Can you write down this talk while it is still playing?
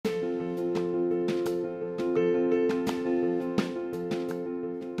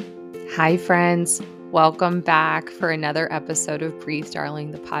Hi, friends. Welcome back for another episode of Breathe,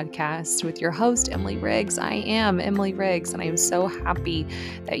 Darling, the podcast with your host, Emily Riggs. I am Emily Riggs, and I am so happy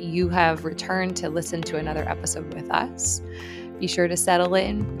that you have returned to listen to another episode with us. Be sure to settle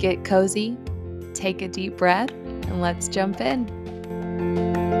in, get cozy, take a deep breath, and let's jump in.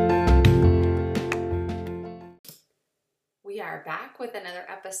 We are back with another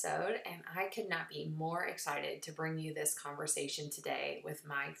episode, and I could not be more excited to bring you this conversation today with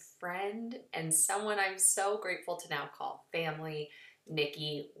my friend and someone I'm so grateful to now call family,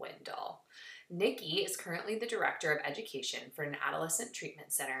 Nikki Wendel. Nikki is currently the Director of Education for an adolescent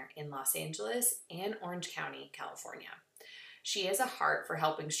treatment center in Los Angeles and Orange County, California. She has a heart for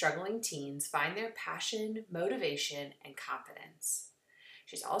helping struggling teens find their passion, motivation, and confidence.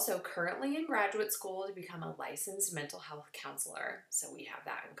 She's also currently in graduate school to become a licensed mental health counselor, so we have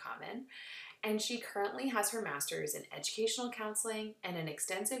that in common. And she currently has her master's in educational counseling and an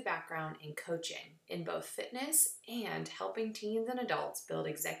extensive background in coaching in both fitness and helping teens and adults build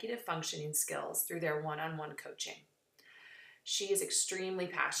executive functioning skills through their one-on-one coaching. She is extremely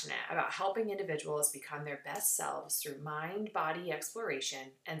passionate about helping individuals become their best selves through mind-body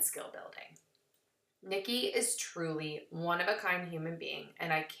exploration and skill building. Nikki is truly one-of-a-kind human being,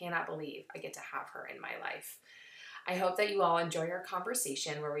 and I cannot believe I get to have her in my life. I hope that you all enjoy our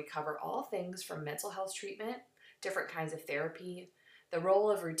conversation where we cover all things from mental health treatment, different kinds of therapy, the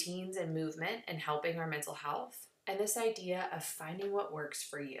role of routines and movement in helping our mental health, and this idea of finding what works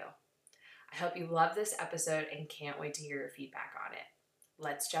for you. I hope you love this episode and can't wait to hear your feedback on it.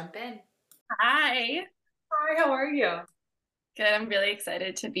 Let's jump in. Hi. Hi, how are you? Good. I'm really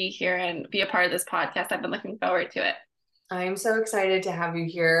excited to be here and be a part of this podcast. I've been looking forward to it. I'm so excited to have you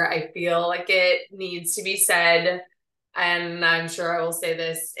here. I feel like it needs to be said, and I'm sure I will say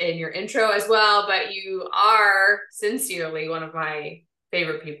this in your intro as well, but you are sincerely one of my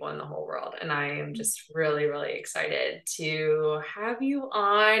favorite people in the whole world. And I am just really, really excited to have you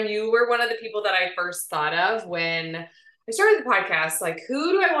on. You were one of the people that I first thought of when I started the podcast. Like,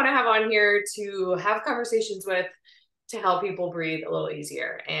 who do I want to have on here to have conversations with to help people breathe a little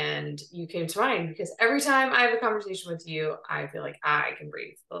easier? And you came to mind because every time I have a conversation with you, I feel like I can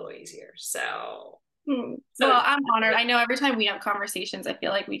breathe a little easier. So Well, I'm honored. I know every time we have conversations, I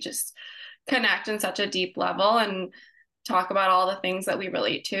feel like we just connect in such a deep level and talk about all the things that we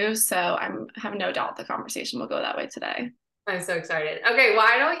relate to. So I have no doubt the conversation will go that way today. I'm so excited. Okay,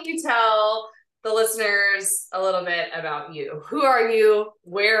 why don't you tell the listeners a little bit about you? Who are you?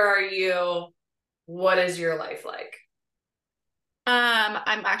 Where are you? What is your life like?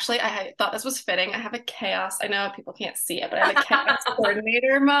 I thought this was fitting. I have a chaos. I know people can't see it, but I have a chaos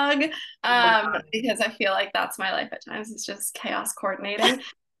coordinator mug. Because I feel like that's my life at times. It's just chaos coordinating.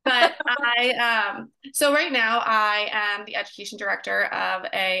 But so right now I am the education director of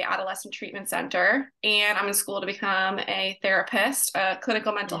a adolescent treatment center, and I'm in school to become a therapist, a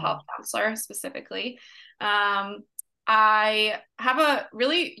clinical mental health counselor specifically. I have a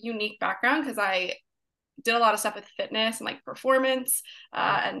really unique background because I did a lot of stuff with fitness and like performance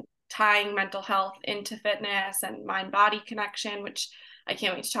and tying mental health into fitness and mind body connection, which I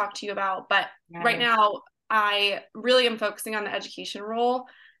can't wait to talk to you about. But right now I really am focusing on the education role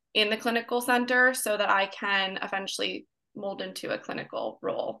in the clinical center so that I can eventually mold into a clinical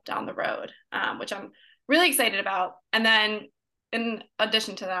role down the road, which I'm really excited about. And then in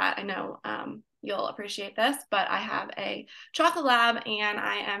addition to that, I know you'll appreciate this, but I have a chocolate lab and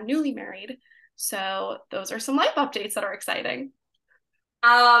I am newly married. So those are some life updates that are exciting.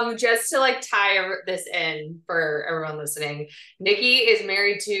 Just to like tie this in for everyone listening, Nikki is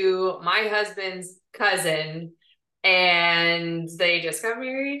married to my husband's cousin, and they just got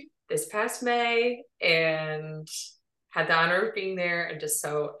married this past May and had the honor of being there, and just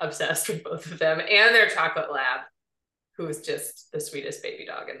so obsessed with both of them and their chocolate lab, who is just the sweetest baby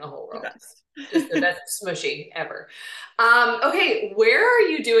dog in the whole world. Just the best smushy ever. Okay, where are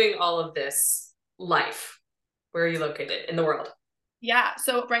you doing all of this life? Where are you located in the world? Yeah,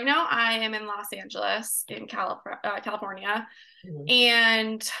 so right now I am in Los Angeles in California,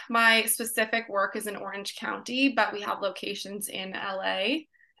 and my specific work is in Orange County, but we have locations in LA,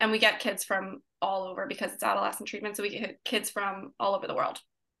 and we get kids from all over because it's adolescent treatment, so we get kids from all over the world.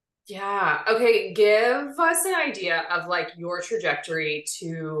 Yeah. Okay. Give us an idea of like your trajectory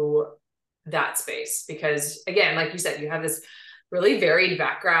to that space. Because again, like you said, you have this really varied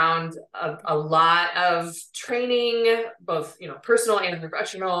background of a lot of training, both, personal and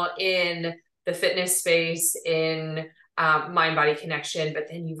professional in the fitness space, in mind-body connection, but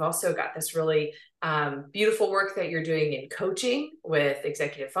then you've also got this really beautiful work that you're doing in coaching with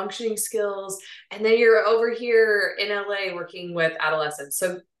executive functioning skills. And then you're over here in LA working with adolescents.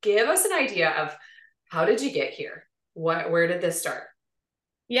 So give us an idea of how did you get here? Where did this start?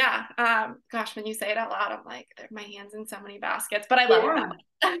 Yeah. Gosh, when you say it out loud, I'm like, my hands in so many baskets, but I love Yeah.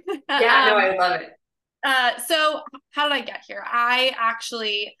 it. Yeah, no, I love it. So how did I get here?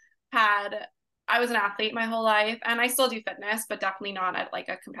 I was an athlete my whole life, and I still do fitness, but definitely not at like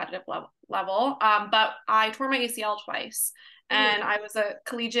a competitive level. But I tore my ACL twice, and I was a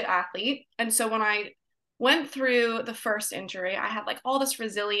collegiate athlete. And so when I went through the first injury, I had like all this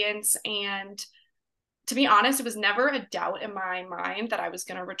resilience. And to be honest, it was never a doubt in my mind that I was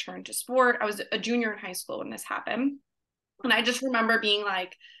going to return to sport. I was a junior in high school when this happened. And I just remember being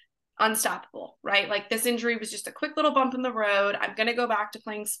like, unstoppable, right? Like this injury was just a quick little bump in the road. I'm going to go back to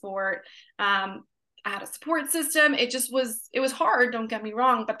playing sport. I had a support system. It was hard, don't get me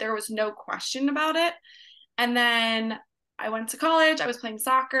wrong, but there was no question about it. And then I went to college, I was playing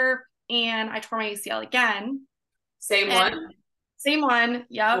soccer, and I tore my ACL again. Same And one? same one.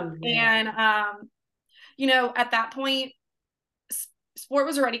 Yep. Oh, man. And, at that point, sport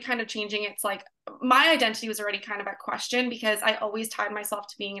was already kind of changing. It's like my identity was already kind of at question because I always tied myself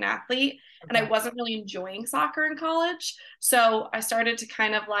to being an athlete, and I Okay. wasn't really enjoying soccer in college. So I started to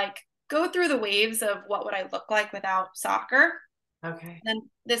kind of like go through the waves of what would I look like without soccer. Okay. Then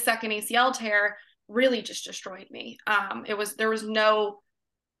this second ACL tear really just destroyed me. There was no,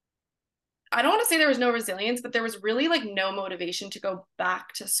 I don't want to say there was no resilience, but there was really like no motivation to go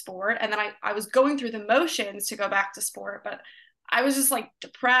back to sport. And then I was going through the motions to go back to sport, but I was just like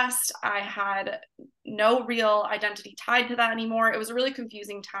depressed. I had no real identity tied to that anymore. It was a really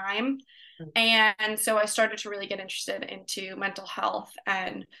confusing time. And so I started to really get interested into mental health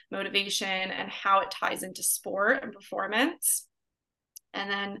and motivation and how it ties into sport and performance. And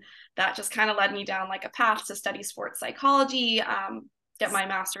then that just kind of led me down like a path to study sports psychology, get my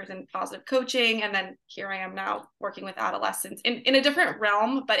master's in positive coaching. And then here I am now working with adolescents in a different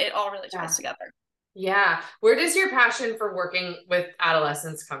realm, but it all really Yeah. ties together. Yeah. Where does your passion for working with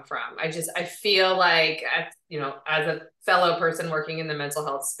adolescents come from? I feel like, as a fellow person working in the mental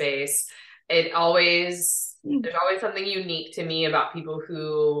health space, there's always something unique to me about people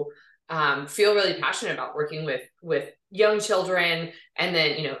who feel really passionate about working with young children and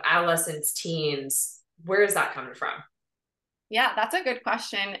then, adolescents, teens. Where is that coming from? Yeah, that's a good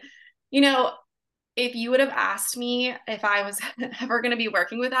question. You know, if you would have asked me if I was ever going to be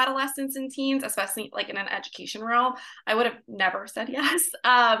working with adolescents and teens, especially like in an education realm, I would have never said yes.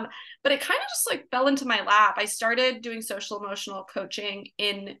 But it kind of just like fell into my lap. I started doing social emotional coaching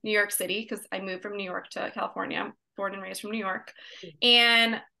in New York City because I moved from New York to California, born and raised from New York.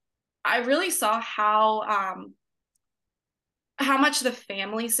 And I really saw how much the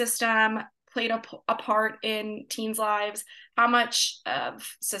family system played a part in teens' lives, how much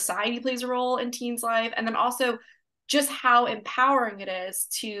of society plays a role in teens' life, and then also just how empowering it is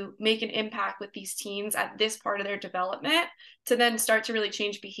to make an impact with these teens at this part of their development to then start to really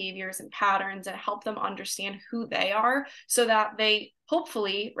change behaviors and patterns and help them understand who they are so that they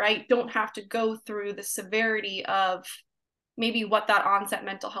hopefully, right, don't have to go through the severity of maybe what that onset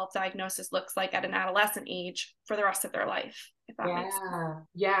mental health diagnosis looks like at an adolescent age for the rest of their life, if that makes sense. Yeah,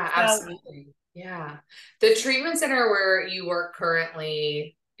 yeah, So, absolutely. Yeah. The treatment center where you work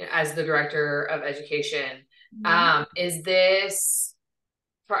currently as the director of education, is this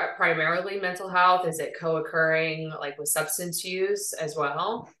primarily mental health? Is it co-occurring like with substance use as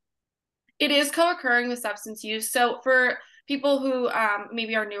well? it is co-occurring with substance use. So for people who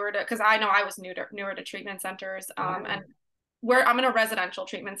maybe are newer to, because I know I was newer to treatment centers, Yeah. and I'm in a residential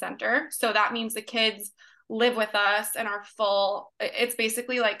treatment center. So that means the kids live with us and are full. It's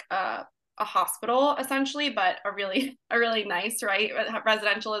basically like a hospital essentially, but a really nice, right?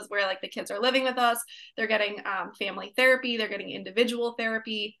 Residential is where like the kids are living with us. They're getting family therapy. They're getting individual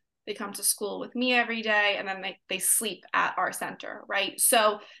therapy. They come to school with me every day, and then they sleep at our center, right?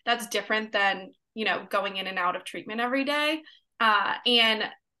 So that's different than, going in and out of treatment every day. And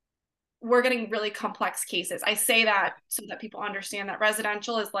we're getting really complex cases. I say that so that people understand that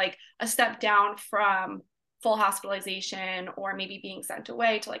residential is like a step down from full hospitalization or maybe being sent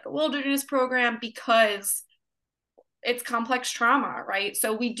away to like a wilderness program because it's complex trauma, right?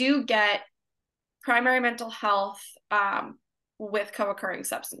 So we do get primary mental health with co-occurring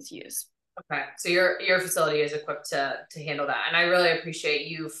substance use. Okay. So your facility is equipped to handle that. And I really appreciate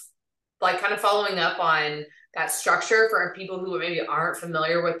you like kind of following up on that structure for people who maybe aren't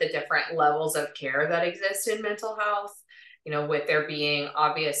familiar with the different levels of care that exist in mental health, with there being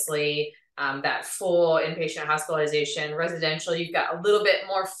obviously that full inpatient hospitalization. Residential, you've got a little bit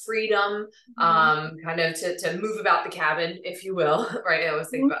more freedom, kind of to move about the cabin, if you will, right? I always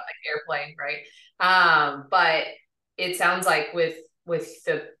think about like airplane, right? But it sounds like with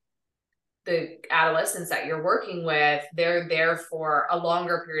the adolescents that you're working with, they're there for a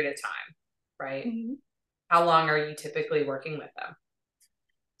longer period of time, right? Mm-hmm. How long are you typically working with them?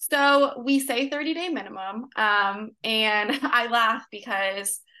 So we say 30-day minimum. And I laugh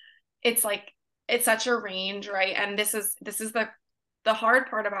because it's like, it's such a range, right? And this is the hard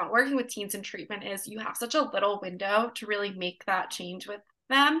part about working with teens in treatment is you have such a little window to really make that change with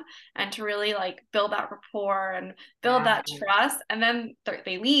them and to really like build that rapport and build that trust. And then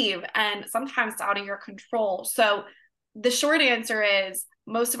they leave, and sometimes it's out of your control. So the short answer is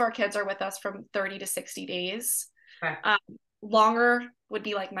most of our kids are with us from 30 to 60 days. Okay. Longer would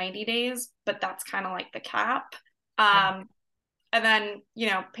be like 90 days, but that's kind of like the cap. And then,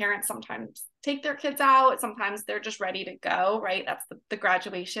 parents sometimes take their kids out. Sometimes they're just ready to go, right? That's the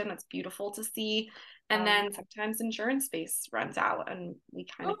graduation. That's beautiful to see. And then sometimes insurance space runs out and we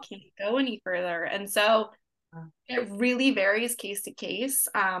kind of can't go any further. And so it really varies case to case.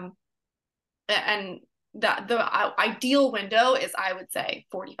 And the ideal window is, I would say,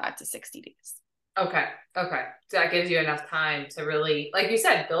 45 to 60 days. Okay. Okay. So that gives you enough time to really, like you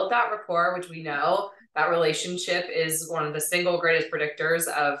said, build that rapport, which we know that relationship is one of the single greatest predictors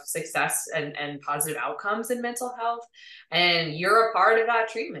of success and positive outcomes in mental health. And you're a part of that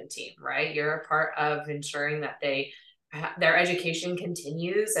treatment team, right? You're a part of ensuring that their education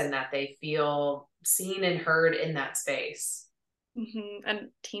continues and that they feel seen and heard in that space. Mm-hmm. And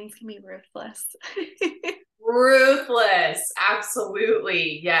teens can be ruthless. Ruthless.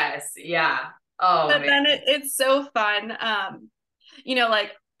 Absolutely. Yes. Yeah. Oh, but man. then it's so fun.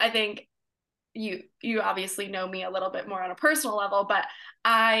 Like I think you obviously know me a little bit more on a personal level, but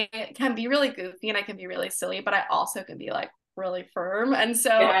I can be really goofy and I can be really silly, but I also can be like really firm. And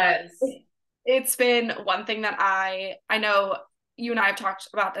so Yes. it's been one thing that I know you and I have talked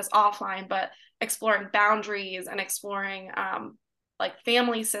about this offline, but exploring boundaries and exploring like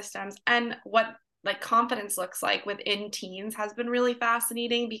family systems and what like confidence looks like within teens has been really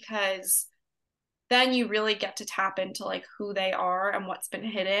fascinating, because then you really get to tap into like who they are and what's been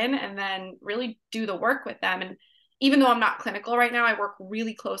hidden, and then really do the work with them. And even though I'm not clinical right now, I work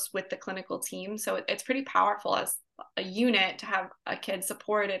really close with the clinical team. So it's pretty powerful as a unit to have a kid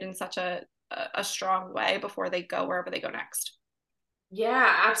supported in such a strong way before they go wherever they go next.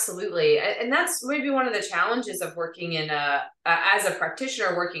 Yeah, absolutely. And that's maybe one of the challenges of working in as a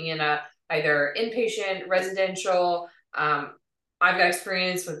practitioner, working in a either inpatient, residential. I've got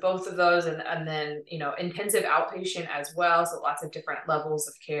experience with both of those, and then, intensive outpatient as well. So lots of different levels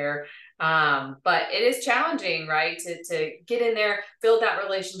of care. But it is challenging, right? To get in there, build that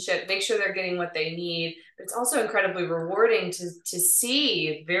relationship, make sure they're getting what they need. But it's also incredibly rewarding to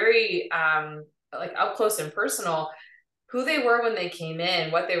see very, like up close and personal who they were when they came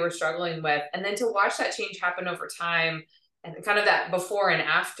in, what they were struggling with, and then to watch that change happen over time, and kind of that before and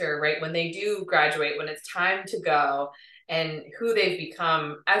after, right? When they do graduate, when it's time to go, and who they've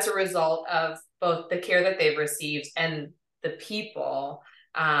become as a result of both the care that they've received and the people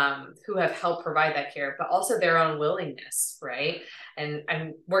who have helped provide that care, but also their own willingness, right? And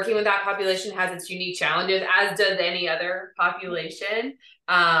working with that population has its unique challenges, as does any other population.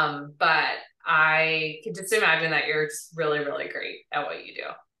 But I can just imagine that you're just really, really great at what you do.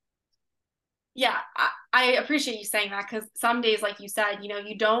 Yeah, I appreciate you saying that, because some days, like you said,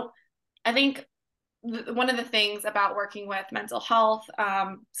 you don't, I think one of the things about working with mental health,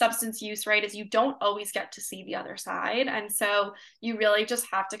 substance use, right, is you don't always get to see the other side. And so you really just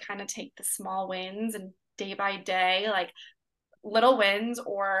have to kind of take the small wins and day by day, like little wins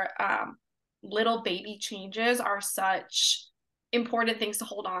or little baby changes are such important things to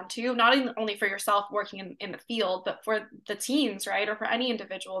hold on to, not only for yourself working in the field, but for the teens, right? Or for any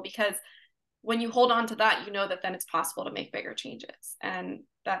individual, because when you hold on to that, that then it's possible to make bigger changes and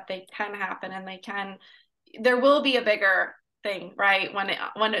that they can happen, and there will be a bigger thing, right? When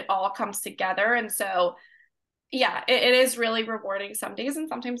it all comes together. And so, yeah, it is really rewarding some days, and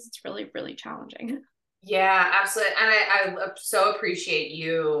sometimes it's really, really challenging. Yeah, absolutely. And I so appreciate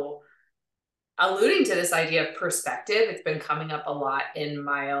you alluding to this idea of perspective. It's been coming up a lot in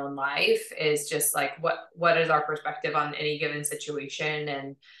my own life, is just like what is our perspective on any given situation.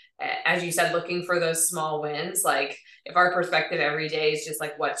 And as you said, looking for those small wins. Like if our perspective every day is just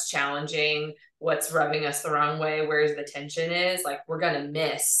like what's challenging, what's rubbing us the wrong way, where's the tension is, like we're going to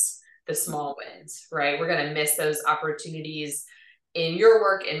miss the small wins, right? We're going to miss those opportunities in your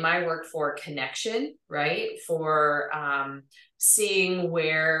work, in my work, for connection, right? For seeing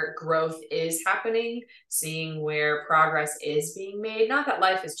where growth is happening, seeing where progress is being made. Not that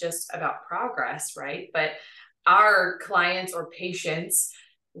life is just about progress, right? But our clients or patients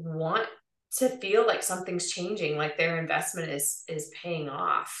want to feel like something's changing, like their investment is paying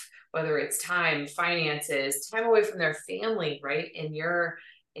off, whether it's time, finances, time away from their family, right? In your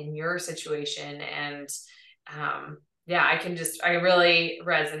situation. And yeah, I really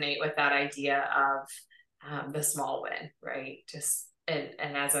resonate with that idea of the small win, right? Just and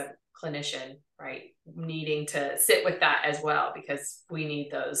as a clinician, right, needing to sit with that as well, because we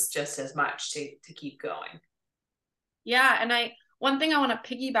need those just as much to keep going. Yeah, and one thing I want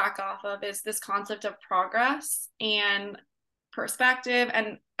to piggyback off of is this concept of progress and perspective.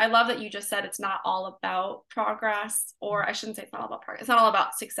 And I love that you just said it's not all about progress, or I shouldn't say it's not all about progress. It's not all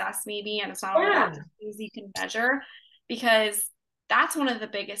about success, maybe, and it's not all about things you can measure, because that's one of the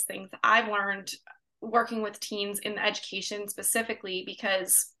biggest things I've learned working with teens in education specifically,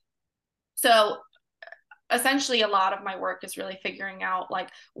 because so essentially a lot of my work is really figuring out like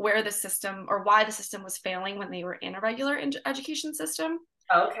where the system or why the system was failing when they were in a regular education system.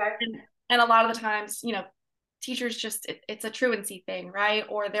 Okay. And a lot of the times, teachers just, it's a truancy thing, right?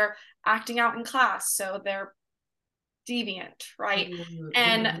 Or they're acting out in class, so they're deviant, right? Mm-hmm.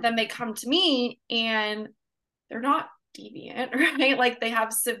 And then they come to me and they're not deviant, right? Like they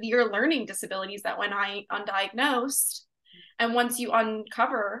have severe learning disabilities that went undiagnosed. And once you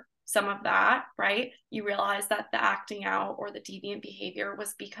uncover some of that, right, you realize that the acting out or the deviant behavior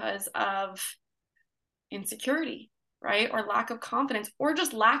was because of insecurity, right? Or lack of confidence, or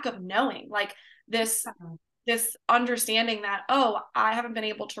just lack of knowing, like this understanding that, oh, I haven't been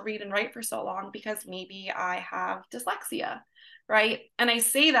able to read and write for so long because maybe I have dyslexia, right? And I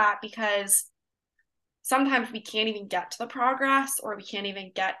say that because sometimes we can't even get to the progress, or we can't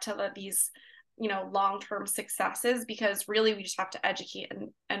even get to these long-term successes, because really we just have to educate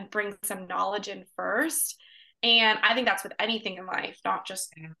and bring some knowledge in first. And I think that's with anything in life, not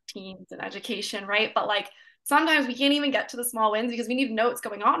just teens and education, right? But like sometimes we can't even get to the small wins because we need to know what's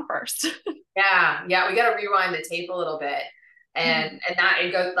going on first. Yeah, we got to rewind the tape a little bit, and that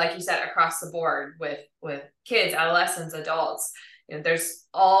it goes, like you said, across the board with kids, adolescents, adults. There's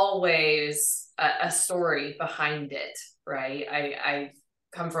always a story behind it, right? I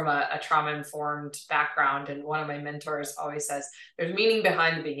come from a trauma informed background, and one of my mentors always says there's meaning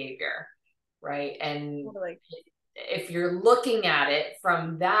behind the behavior, right? And totally. if you're looking at it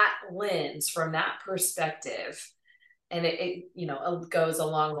from that lens, from that perspective, and it goes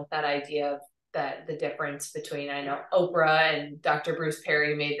along with that idea of that the difference between, I know Oprah and Dr. Bruce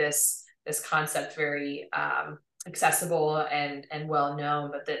Perry made this concept very accessible and well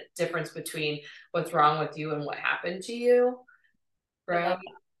known, but the difference between what's wrong with you and what happened to you, right?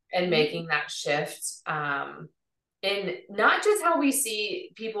 And making that shift in not just how we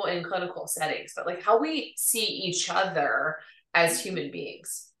see people in clinical settings, but like how we see each other as human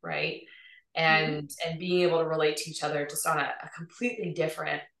beings, right? And being able to relate to each other just on a completely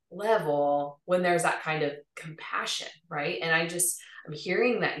different level when there's that kind of compassion, right? And I'm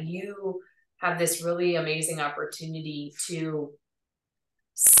hearing that you have this really amazing opportunity to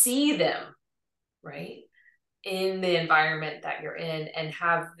see them, right, in the environment that you're in, and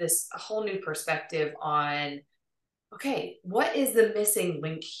have this whole new perspective on, okay, what is the missing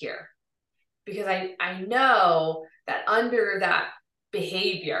link here? Because I know that under that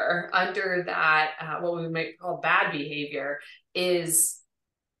behavior, under that what we might call bad behavior, is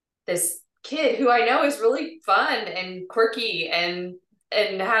this kid who I know is really fun and quirky and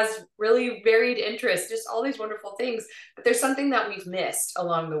has really varied interests, just all these wonderful things. But there's something that we've missed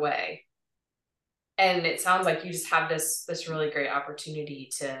along the way. And it sounds like you just have this really great opportunity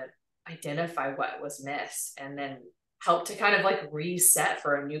to identify what was missed, and then help to kind of like reset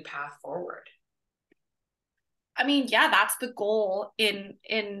for a new path forward. I mean, yeah, that's the goal in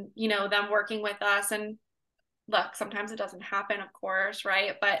them working with us. And look, sometimes it doesn't happen, of course,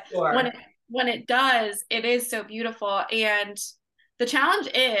 right? But Sure. when it does, it is so beautiful. And the challenge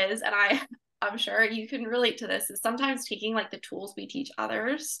is, and I'm sure you can relate to this, is sometimes taking like the tools we teach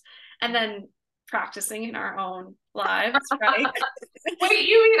others and then practicing in our own lives, right? Wait,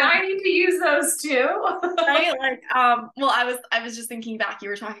 you mean I need to use those too? Right? Like, well, I was just thinking back, you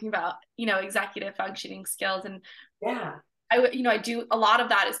were talking about, executive functioning skills, and Yeah. I do a lot of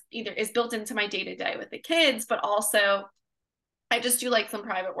that is built into my day to day with the kids, but also I just do like some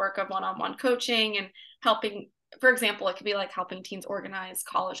private work of one-on-one coaching and helping. For example, it could be like helping teens organize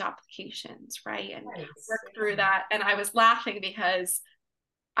college applications, right? And Nice. work through that. And I was laughing because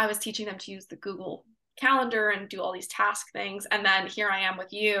I was teaching them to use the Google calendar and do all these task things. And then here I am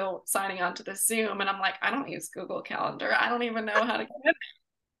with you signing on to the Zoom. And I'm like, I don't use Google Calendar. I don't even know how to get it.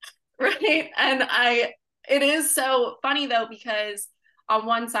 Right. And it is so funny though, because on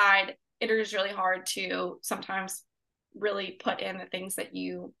one side, it is really hard to sometimes really put in the things that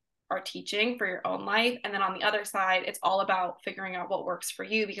you are teaching for your own life. And then on the other side, it's all about figuring out what works for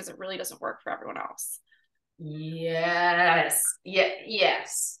you because it really doesn't work for everyone else. Yes. Yeah,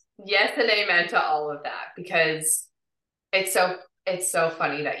 yes. Yes, and amen to all of that, because it's so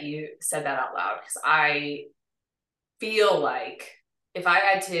funny that you said that out loud, because I feel like if I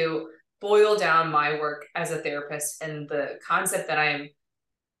had to boil down my work as a therapist and the concept that I am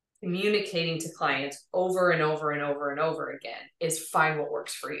communicating to clients over and over and over and over again is find what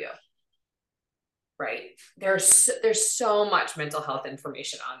works for you. Right. There's so much mental health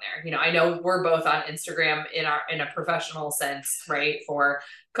information on there. I know we're both on Instagram in a professional sense, right? For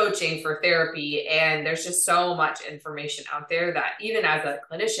coaching, for therapy. And there's just so much information out there that even as a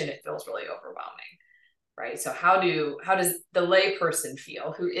clinician, it feels really overwhelming. Right. So how does the layperson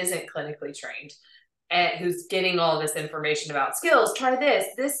feel who isn't clinically trained and who's getting all this information about skills? Try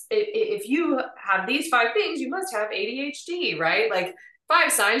this, if you have these 5 things, you must have ADHD, right? Like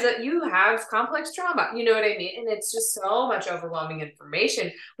 5 signs that you have complex trauma. You know what I mean? And it's just so much overwhelming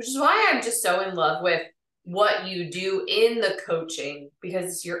information, which is why I'm just so in love with what you do in the coaching,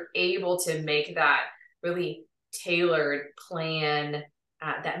 because you're able to make that really tailored plan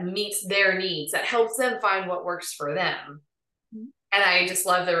that meets their needs, that helps them find what works for them. Mm-hmm. And I just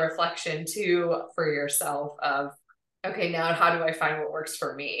love the reflection too for yourself of, okay, now how do I find what works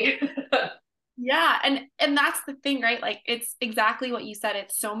for me? Yeah. And that's the thing, right? Like it's exactly what you said.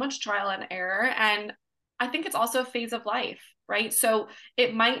 It's so much trial and error. And I think it's also a phase of life, right? So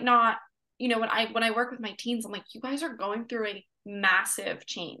it might not, when I work with my teens, I'm like, you guys are going through a massive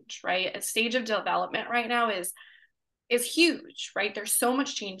change, right? A stage of development right now is huge, right? There's so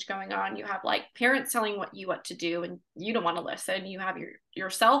much change going on. You have like parents telling what to do and you don't want to listen. You have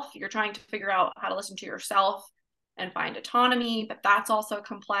yourself, you're trying to figure out how to listen to yourself and find autonomy, but that's also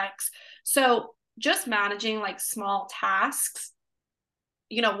complex. So just managing like small tasks,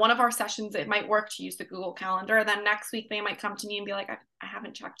 one of our sessions, it might work to use the Google Calendar. And then next week they might come to me and be like, I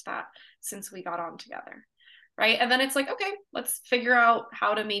haven't checked that since we got on together. Right. And then it's like, okay, let's figure out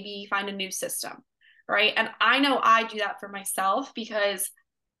how to maybe find a new system. Right. And I know I do that for myself because,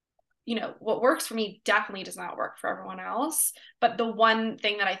 what works for me definitely does not work for everyone else. But the one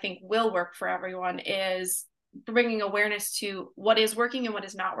thing that I think will work for everyone is bringing awareness to what is working and what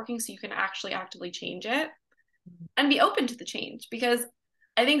is not working so you can actually actively change it and be open to the change. Because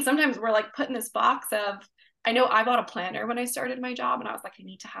I think sometimes we're like put in this box of, I know I bought a planner when I started my job and I was like, I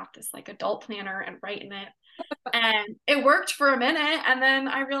need to have this like adult planner and write in it. And it worked for a minute. And then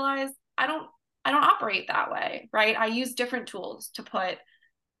I realized I don't operate that way, right? I use different tools to put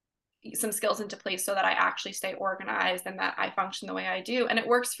some skills into place so that I actually stay organized and that I function the way I do. And it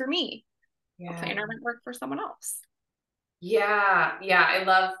works for me. Yeah. A planner might work for someone else. Yeah. Yeah. I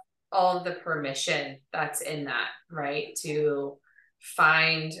love all of the permission that's in that, right? To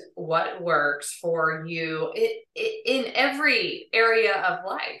find what works for you in every area of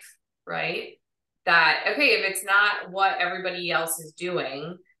life, right? That, okay, if it's not what everybody else is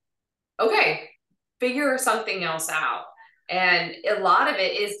doing, okay, figure something else out. And a lot of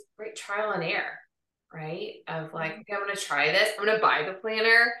it is right, trial and error, right? Of like, okay, I'm going to try this. I'm going to buy the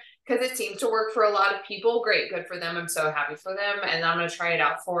planner because it seems to work for a lot of people. Great, good for them. I'm so happy for them. And I'm going to try it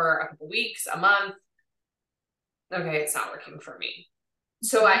out for a couple weeks, a month. Okay, it's not working for me.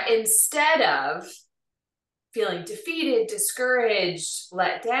 So instead of feeling defeated, discouraged,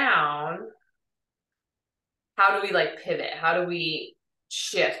 let down, how do we like pivot? How do we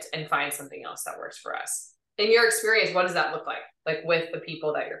shift and find something else that works for us? In your experience, what does that look like? Like with the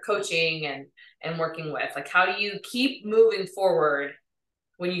people that you're coaching and working with? Like how do you keep moving forward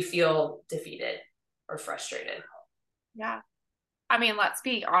when you feel defeated or frustrated? Yeah. I mean, let's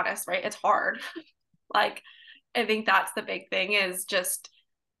be honest, right? It's hard. Like, I think that's the big thing is just,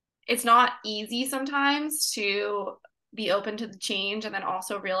 it's not easy sometimes to be open to the change and then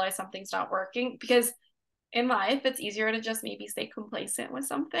also realize something's not working, because in life, it's easier to just maybe stay complacent with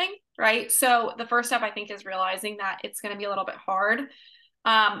something, right? So the first step I think is realizing that it's going to be a little bit hard.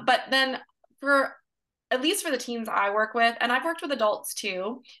 But then at least for the teens I work with, and I've worked with adults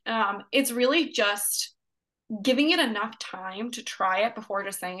too, it's really just giving it enough time to try it before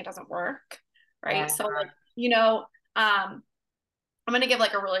just saying it doesn't work, right? Yeah. So like, I'm going to give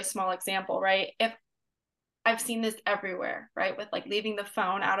like a really small example, right? If I've seen this everywhere, right? With like leaving the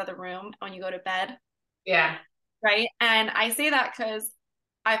phone out of the room when you go to bed. Yeah. Right. And I say that because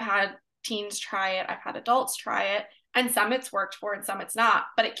I've had teens try it, I've had adults try it, and some it's worked for and some it's not.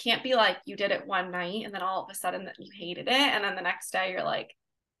 But it can't be like you did it one night and then all of a sudden that you hated it, and then the next day you're like,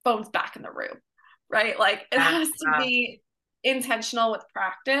 phone's back in the room, right? Like it has to be intentional with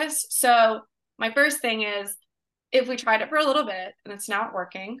practice. So my first thing is, if we tried it for a little bit and it's not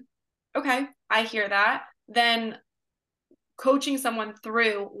working, okay, I hear that. Then coaching someone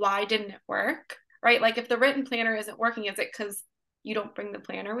through why didn't it work, right? Like if the written planner isn't working, is it because you don't bring the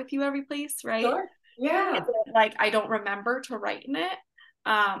planner with you every place, right? Sure. Yeah. Is it like I don't remember to write in it?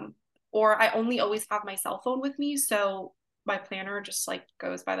 Or I only always have my cell phone with me, so my planner just like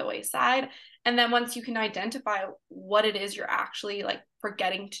goes by the wayside. And then once you can identify what it is you're actually like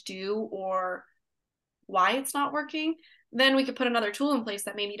forgetting to do or why it's not working, then we could put another tool in place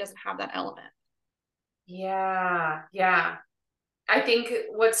that maybe doesn't have that element. Yeah. Yeah. I think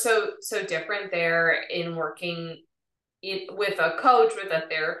what's so different there in working with a coach, with a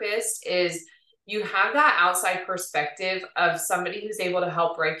therapist, is you have that outside perspective of somebody who's able to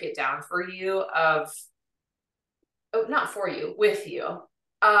help break it down for you, of, oh, not for you, with you,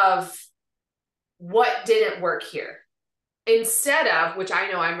 of what didn't work here. Instead of, which I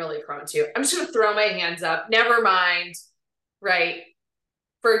know I'm really prone to, I'm just going to throw my hands up, never mind, right?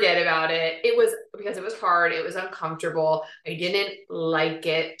 Forget about it. It was because it was hard. It was uncomfortable. I didn't like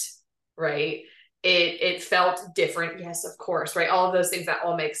it, right? It felt different. Yes, of course, right? All of those things, that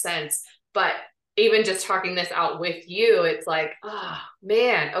all make sense. But even just talking this out with you, it's like, oh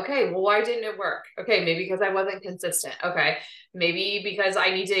man, okay, well, why didn't it work? Okay, maybe because I wasn't consistent. Okay, maybe because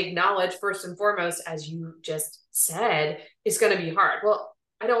I need to acknowledge first and foremost, as you just said, it's going to be hard. Well,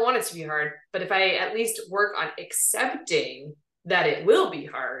 I don't want it to be hard, but if I at least work on accepting that it will be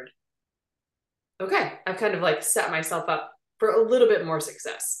hard, okay, I've kind of like set myself up for a little bit more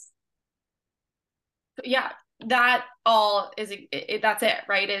success. Yeah, that all is that's it,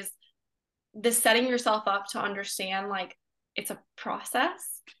 right? Is this setting yourself up to understand like it's a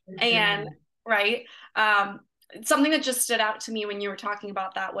process. Mm-hmm. And right, something that just stood out to me when you were talking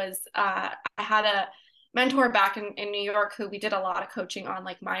about that was I had a mentor back in New York who we did a lot of coaching on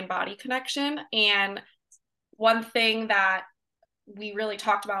like mind body connection, and one thing that we really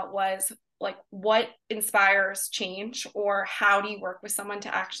talked about was like what inspires change, or how do you work with someone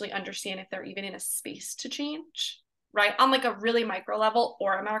to actually understand if they're even in a space to change, right? On like a really micro level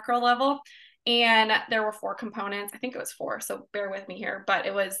or a macro level. And there were 4 components. I think it was 4, so bear with me here, but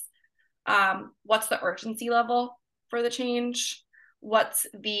it was what's the urgency level for the change? What's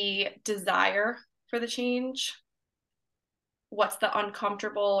the desire for the change? What's the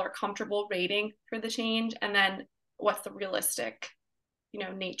uncomfortable or comfortable rating for the change? And then what's the realistic,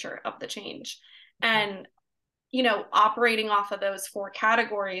 nature of the change? And, operating off of those 4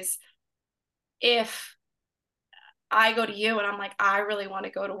 categories, if I go to you and I'm like, I really want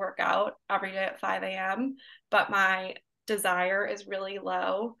to go to work out every day at 5 a.m., but my desire is really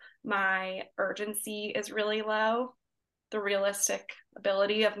low, my urgency is really low, the realistic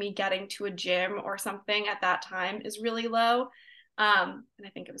ability of me getting to a gym or something at that time is really low. And I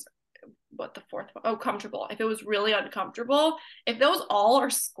think it was what the 4th one, oh, comfortable. If it was really uncomfortable, if those all are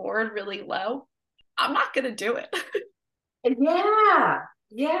scored really low, I'm not going to do it. Yeah.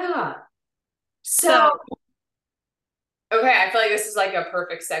 Yeah. So, okay, I feel like this is like a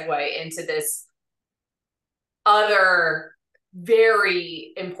perfect segue into this other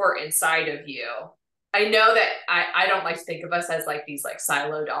very important side of you. I know that I don't like to think of us as like these like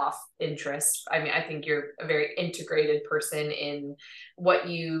siloed off interests. I mean, I think you're a very integrated person in what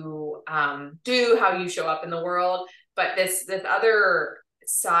you do, how you show up in the world. But this other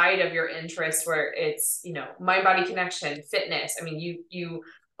side of your interest, where it's, mind body connection, fitness. I mean, you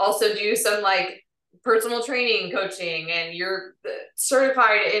also do some like personal training coaching, and you're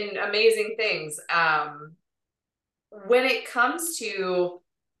certified in amazing things. When it comes to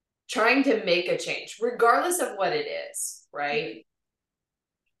trying to make a change, regardless of what it is, right?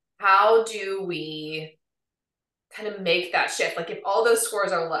 How do we kind of make that shift? Like if all those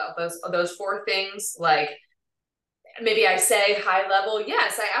scores are low, those 4 things, like maybe I say high level,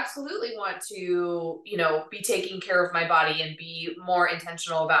 yes, I absolutely want to, be taking care of my body and be more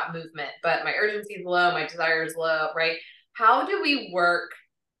intentional about movement, but my urgency is low, my desire is low, right? How do we work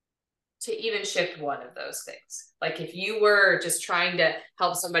to even shift one of those things? Like if you were just trying to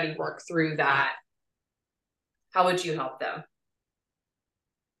help somebody work through that, how would you help them?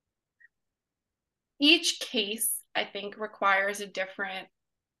 Each case, I think, is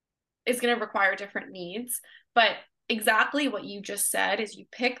going to require different needs, but exactly what you just said is you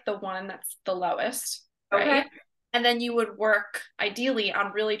pick the one that's the lowest, right? Okay. And then you would work ideally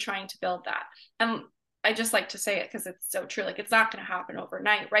on really trying to build that. And I just like to say it because it's so true. Like it's not going to happen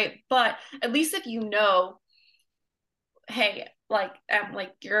overnight, right? But at least if you know, hey, like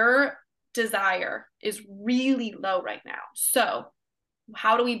your desire is really low right now. So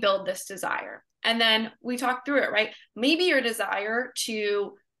how do we build this desire? And then we talk through it, right? Maybe your desire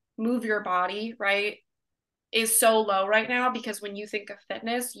to move your body, right, is so low right now because when you think of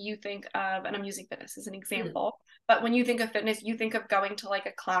fitness, you think of, and I'm using fitness as an example, but when you think of fitness, you think of going to like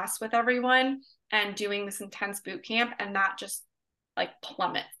a class with everyone and doing this intense boot camp, and that just like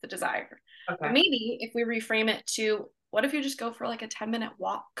plummets the desire. But Okay. maybe if we reframe it to, what if you just go for like a 10-minute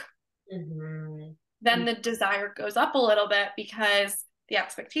walk? Mm-hmm. Then the desire goes up a little bit because the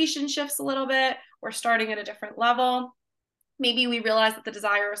expectation shifts a little bit. We're starting at a different level. Maybe we realize that the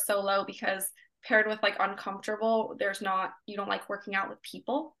desire is so low because paired with like uncomfortable, you don't like working out with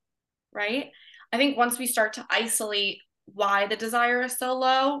people, right? I think once we start to isolate why the desire is so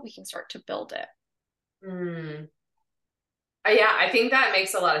low, we can start to build it. Mm. Yeah, I think that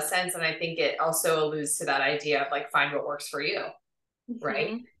makes a lot of sense. And I think it also alludes to that idea of like, find what works for you, right?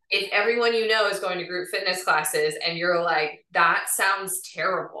 Mm-hmm. If everyone you know is going to group fitness classes and you're like, that sounds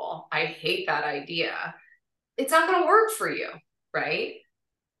terrible, I hate that idea, it's not going to work for you, right?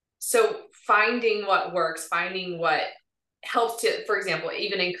 So finding what works, finding what helps to, for example,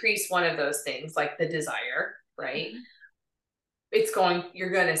 even increase one of those things, like the desire, right? Mm-hmm.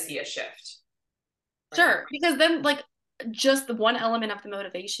 You're going to see a shift, right? Sure, because then like just the one element of the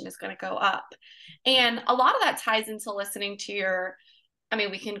motivation is going to go up. And a lot of that ties into listening to your, I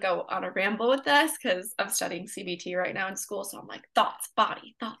mean, we can go on a ramble with this because I'm studying CBT right now in school. So I'm like, thoughts,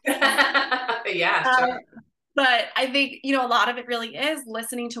 body, thoughts, body. Yeah, sure. Um, but I think, a lot of it really is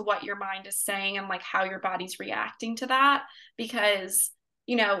listening to what your mind is saying and like how your body's reacting to that. Because,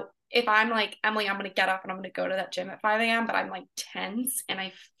 if I'm like, Emily, I'm going to get up and I'm going to go to that gym at 5 a.m., but I'm like tense and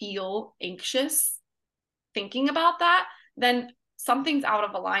I feel anxious thinking about that, then something's out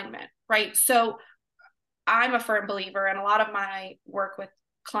of alignment, right? So I'm a firm believer, and a lot of my work with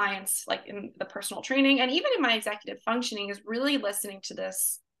clients, like in the personal training and even in my executive functioning, is really listening to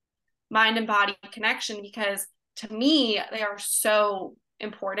this mind and body connection, because to me, they are so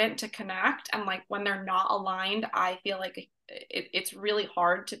important to connect. And like when they're not aligned, I feel like it's really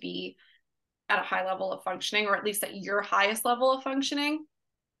hard to be at a high level of functioning, or at least at your highest level of functioning.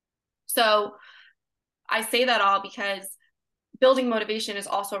 So I say that all because building motivation is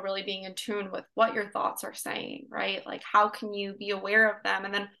also really being in tune with what your thoughts are saying, right? Like, how can you be aware of them?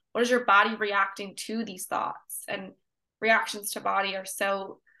 And then what is your body reacting to these thoughts? And reactions to body are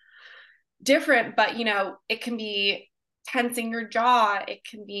so different, but it can be tensing your jaw, it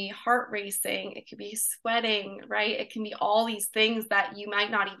can be heart racing, it can be sweating, right? It can be all these things that you might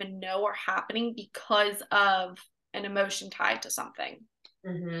not even know are happening because of an emotion tied to something.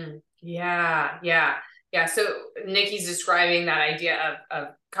 Mm-hmm. Yeah, yeah, yeah. So Nikki's describing that idea of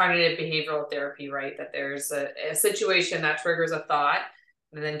cognitive behavioral therapy, right? That there's a situation that triggers a thought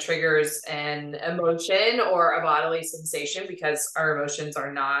and then triggers an emotion or a bodily sensation, because our emotions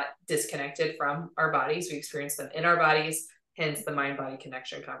are not disconnected from our bodies. We experience them in our bodies, hence the mind-body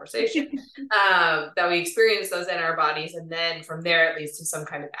connection conversation. That we experience those in our bodies, and then from there it leads to some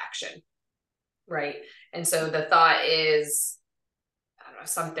kind of action, right? And so the thought is, I don't know,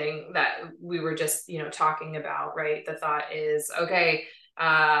 something that we were just, talking about, right? The thought is, okay,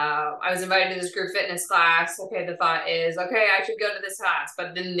 I was invited to this group fitness class. Okay, the thought is, okay, I should go to this class.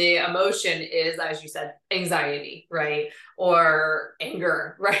 But then the emotion is, as you said, anxiety, right? Or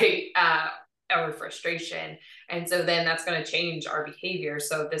anger, right? Or frustration. And so then that's going to change our behavior.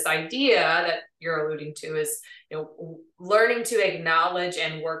 So this idea that you're alluding to is, learning to acknowledge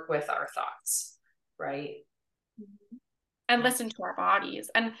and work with our thoughts, right? And listen to our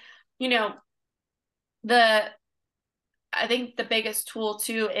bodies. And the I think the biggest tool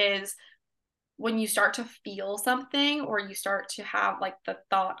too is when you start to feel something or you start to have like the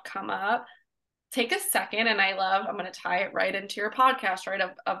thought come up, take a second. And I'm going to tie it right into your podcast, right?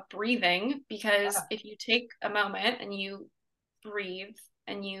 Of breathing, because if you take a moment and you breathe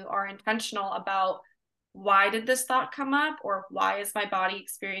and you are intentional about, why did this thought come up, or why is my body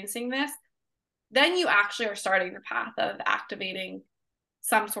experiencing this? Then you actually are starting the path of activating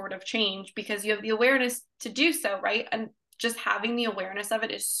some sort of change, because you have the awareness to do so, right? And just having the awareness of it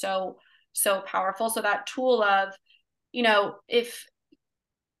is so, so powerful. So that tool of, if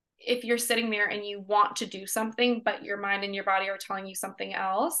you're sitting there and you want to do something, but your mind and your body are telling you something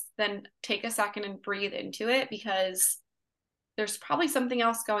else, then take a second and breathe into it, because there's probably something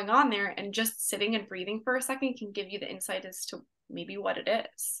else going on there. And just sitting and breathing for a second can give you the insight as to maybe what it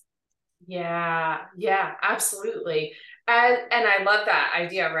is. Yeah, yeah, absolutely. And I love that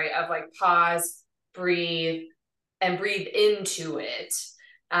idea, right? Of like pause, breathe, and breathe into it.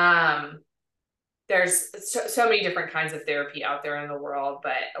 Um, there's so many different kinds of therapy out there in the world,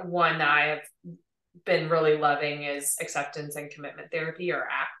 but one that I have been really loving is acceptance and commitment therapy, or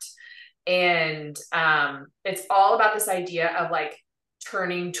ACT. And it's all about this idea of like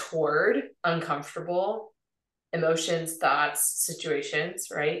turning toward uncomfortable emotions, thoughts, situations,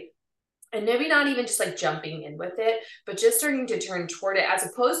 right? And maybe not even just like jumping in with it, but just starting to turn toward it, as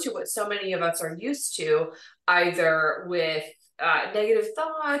opposed to what so many of us are used to, either with negative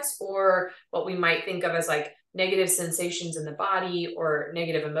thoughts, or what we might think of as like negative sensations in the body or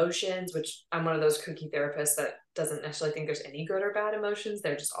negative emotions, which I'm one of those kooky therapists that doesn't necessarily think there's any good or bad emotions.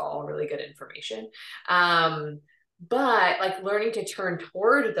 They're just all really good information. But like learning to turn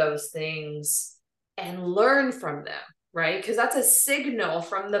toward those things and learn from them, right? Because that's a signal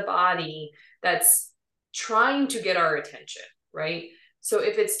from the body that's trying to get our attention, right? So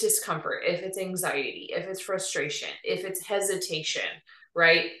if it's discomfort, if it's anxiety, if it's frustration, if it's hesitation,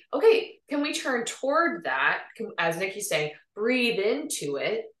 right? Okay, can we turn toward that? As Nikki's saying, breathe into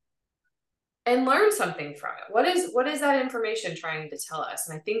it and learn something from it. What is that information trying to tell us?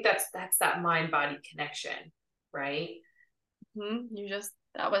 And I think that's that mind body connection, right?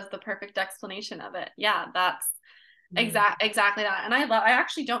 That was the perfect explanation of it. Yeah, that's Mm. exactly that. And I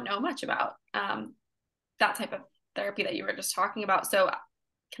actually don't know much about that type of therapy that you were just talking about. So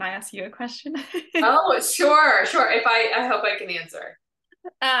can I ask you a question? Oh, sure. If I hope I can answer.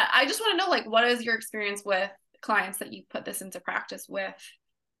 I just want to know, like, what is your experience with clients that you put this into practice with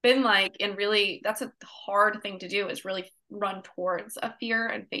been like? And really, that's a hard thing to do, is really run towards a fear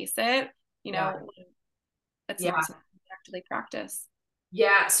and face it. You Yeah. know, it's Yeah. not something you actively practice.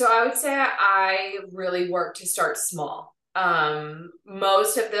 Yeah, so I would say I really work to start small.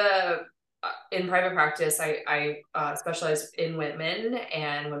 Most of the in private practice, I specialize in women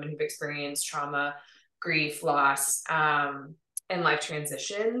and women who've experienced trauma, grief, loss, and life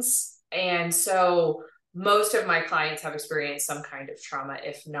transitions. And so most of my clients have experienced some kind of trauma,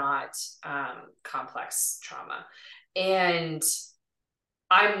 if not complex trauma. And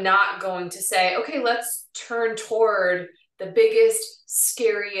I'm not going to say, okay, let's turn toward the biggest,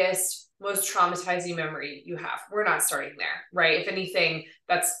 scariest, most traumatizing memory you have. We're not starting there, right? If anything,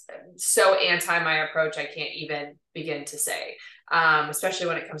 that's so anti my approach, I can't even begin to say. Especially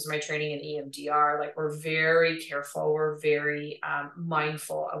when it comes to my training in EMDR, like we're very careful, we're very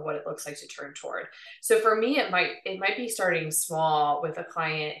mindful of what it looks like to turn toward. So for me, it might be starting small with a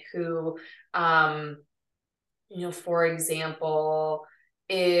client who, for example,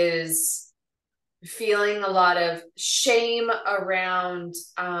 is feeling a lot of shame around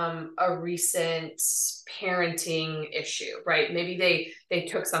a recent parenting issue, right? Maybe they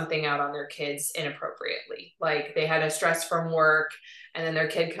took something out on their kids inappropriately, like they had a stress from work, and then their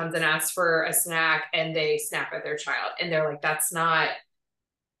kid comes and asks for a snack, and they snap at their child, and they're like, "That's not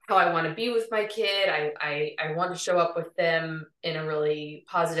how I want to be with my kid. I want to show up with them in a really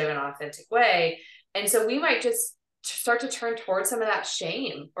positive and authentic way." And so we might just start to turn towards some of that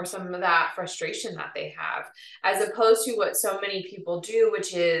shame or some of that frustration that they have, as opposed to what so many people do,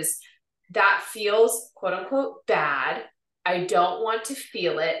 which is that feels quote unquote bad. I don't want to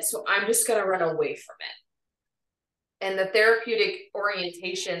feel it, so I'm just going to run away from it. And the therapeutic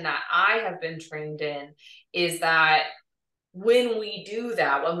orientation that I have been trained in is that when we do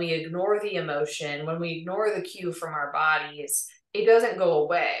that, when we ignore the emotion, when we ignore the cue from our bodies, it doesn't go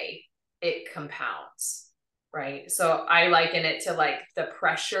away, it compounds, right? So I liken it to like the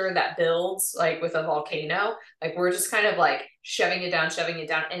pressure that builds, like with a volcano. Like we're just kind of like shoving it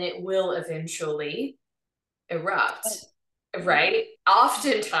down, and it will eventually erupt, right?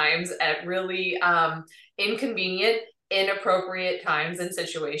 Oftentimes at really inconvenient, inappropriate times and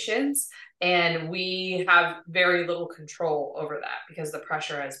situations. And we have very little control over that because the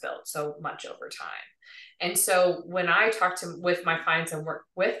pressure has built so much over time. And so when I talk with my clients and work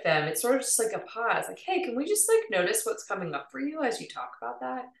with them, it's sort of just like a pause, like, hey, can we just like notice what's coming up for you as you talk about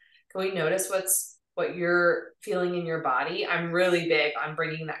that? Can we notice what you're feeling in your body? I'm really big on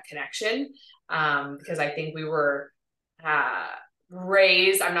bringing that connection, because I think we were uh,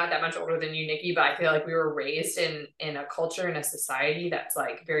 raised. I'm not that much older than you, Nikki, but I feel like we were raised in a culture, in a society that's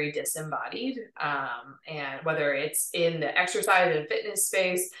like very disembodied. And whether it's in the exercise and fitness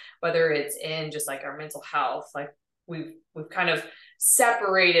space, whether it's in just like our mental health, like we've kind of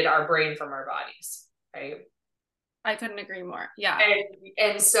separated our brain from our bodies, right? I couldn't agree more. Yeah.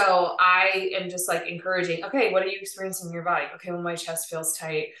 And so I am just like encouraging, okay, what are you experiencing in your body? Okay, well, my chest feels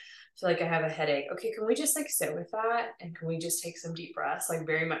tight. I feel like I have a headache. Okay, can we just like sit with that? And can we just take some deep breaths, like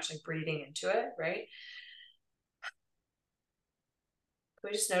very much like breathing into it, right?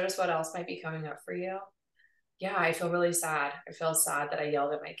 we just notice what else might be coming up for you? Yeah, I feel really sad. I feel sad that I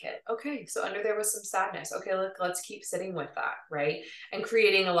yelled at my kid. Okay, so under there was some sadness. Okay, look, let's keep sitting with that, right? And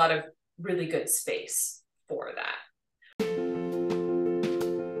creating a lot of really good space for that.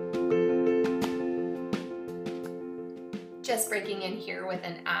 Just breaking in here with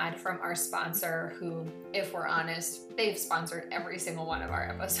an ad from our sponsor who, if we're honest, they've sponsored every single one of our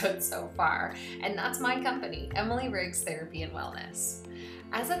episodes so far, and that's my company, Emily Riggs Therapy and Wellness.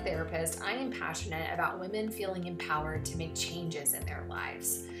 As a therapist, I am passionate about women feeling empowered to make changes in their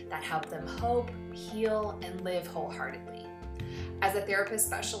lives that help them hope, heal, and live wholeheartedly. As a therapist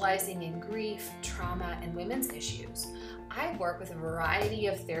specializing in grief, trauma, and women's issues, I work with a variety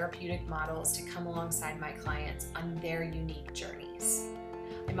of therapeutic models to come alongside my clients on their unique journeys.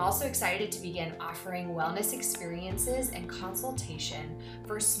 I'm also excited to begin offering wellness experiences and consultation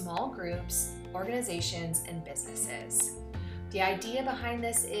for small groups, organizations, and businesses. The idea behind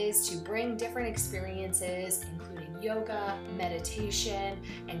this is to bring different experiences, including yoga, meditation,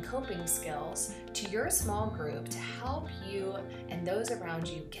 and coping skills, to your small group to help you and those around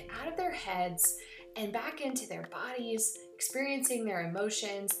you get out of their heads and back into their bodies, experiencing their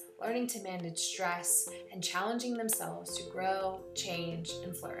emotions, learning to manage stress, and challenging themselves to grow, change,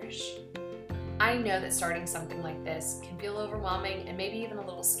 and flourish. I know that starting something like this can feel overwhelming and maybe even a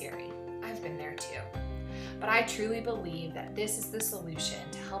little scary. I've been there too. But I truly believe that this is the solution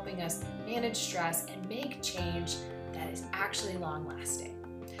to helping us manage stress and make change that is actually long-lasting.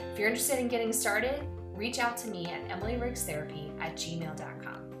 If you're interested in getting started, reach out to me at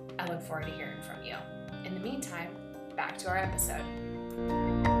emilyriggstherapy@gmail.com. I look forward to hearing from you. In the meantime, back to our episode.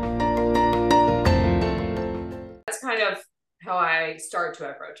 That's kind of how I start to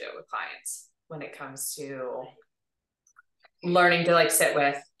approach it with clients when it comes to learning to like sit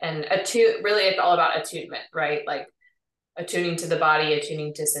with and attune. Really, it's all about attunement, right? Like attuning to the body,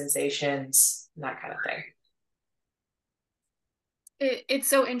 attuning to sensations, and that kind of thing. It's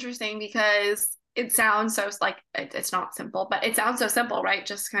so interesting because it sounds so like it's not simple, but it sounds so simple, right?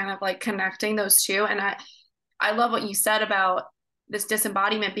 Just kind of like connecting those two. And I love what you said about this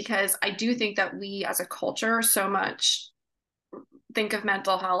disembodiment, because I do think that we as a culture so much think of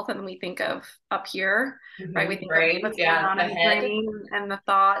mental health and we think of up here, right? We think brain, of what's going on the in the head. brain and the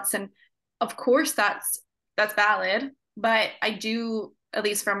thoughts. And of course that's valid, but I do, at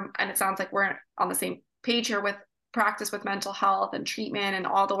least from, and it sounds like we're on the same page here with practice with mental health and treatment and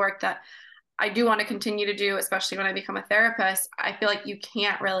all the work that I do want to continue to do, especially when I become a therapist. I feel like you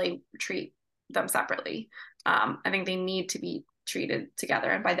can't really treat them separately. I think they need to be treated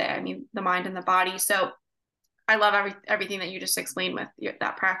together. And by that, I mean the mind and the body. So I love everything that you just explained with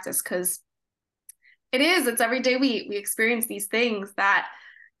that practice, because it's every day we experience these things that,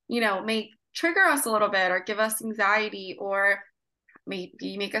 may trigger us a little bit or give us anxiety or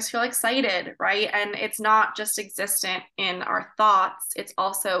maybe make us feel excited, right? And it's not just existent in our thoughts, it's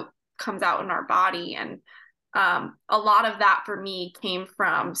also comes out in our body. And a lot of that for me came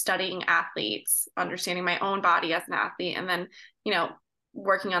from studying athletes, understanding my own body as an athlete, and then,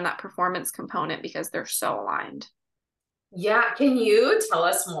 working on that performance component because they're so aligned. Yeah. Can you tell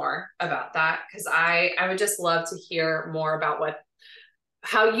us more about that? Because I would just love to hear more about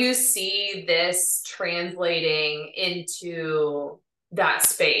how you see this translating into that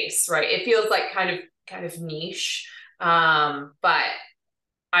space, right? It feels like kind of niche. But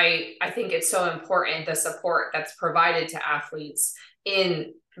I think it's so important, the support that's provided to athletes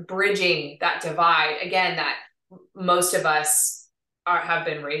in bridging that divide, again, that most of us have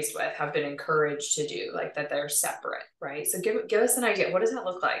been raised with, have been encouraged to do, like that they're separate, right? So give us an idea. What does that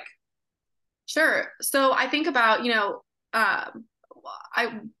look like? Sure. So I think about, I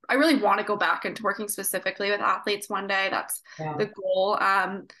really want to go back into working specifically with athletes one day. That's the goal.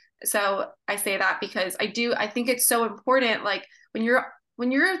 So I say that because I think it's so important. Like when you're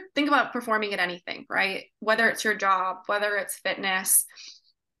think about performing at anything, right? Whether it's your job, whether it's fitness,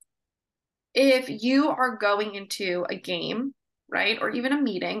 if you are going into a game, right? Or even a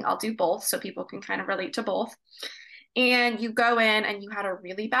meeting, I'll do both so people can kind of relate to both. And you go in and you had a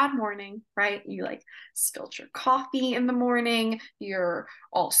really bad morning, right? You like spilled your coffee in the morning, you're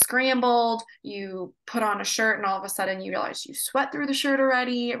all scrambled, you put on a shirt and all of a sudden you realize you sweat through the shirt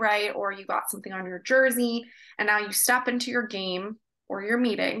already, right? Or you got something on your jersey and now you step into your game or your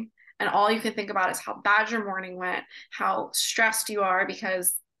meeting and all you can think about is how bad your morning went, how stressed you are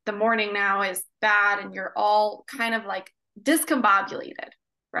because the morning now is bad and you're all kind of like discombobulated,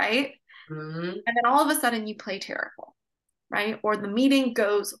 right? Mm-hmm. And then all of a sudden you play terrible, right? Or the meeting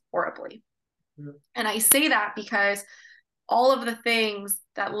goes horribly. Mm-hmm. And I say that because all of the things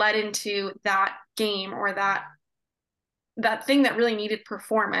that led into that game or that that thing that really needed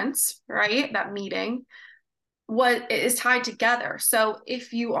performance, right? That meeting what is tied together. So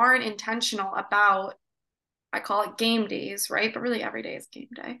if you aren't intentional about, I call it game days, right? But really every day is game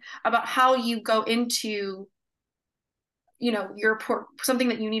day, about how you go into, your something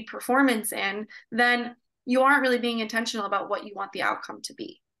that you need performance in, then you aren't really being intentional about what you want the outcome to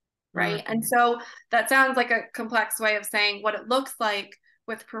be, right? Mm-hmm. And so that sounds like a complex way of saying what it looks like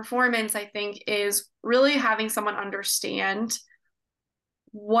with performance, I think, is really having someone understand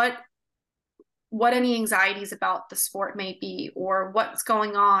what any anxieties about the sport may be, or what's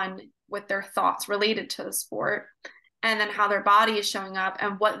going on with their thoughts related to the sport, and then how their body is showing up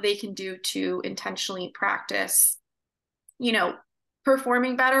and what they can do to intentionally practice,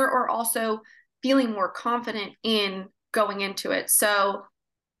 performing better, or also feeling more confident in going into it. So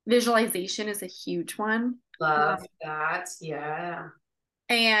visualization is a huge one. Love that. Yeah.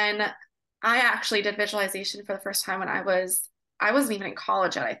 And I actually did visualization for the first time when I wasn't even in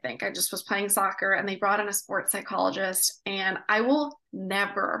college yet, I think. I just was playing soccer and they brought in a sports psychologist, and I will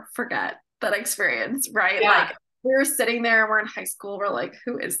never forget that experience, right? Yeah. Like we were sitting there, we're in high school, we're like,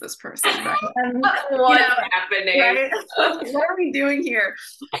 who is this person? Right. And you What's know, happening? right? What are we doing here?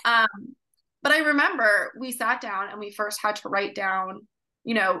 Um, but I remember we sat down and we first had to write down,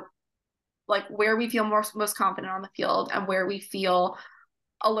 you know, like where we feel most confident on the field and where we feel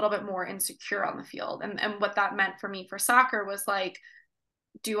a little bit more insecure on the field. And what that meant for me for soccer was like,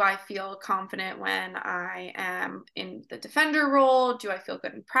 do I feel confident when I am in the defender role? Do I feel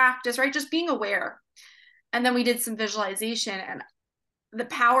good in practice? Right? Just being aware. And then we did some visualization, and the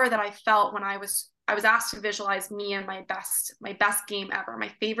power that I felt when I was asked to visualize me and my best game ever,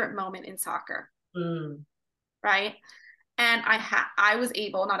 my favorite moment in soccer. Mm. Right. And I was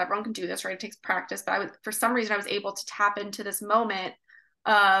able, not everyone can do this, right? It takes practice, but for some reason I was able to tap into this moment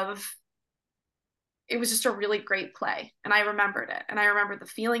of, it was just a really great play. And I remembered it. And I remembered the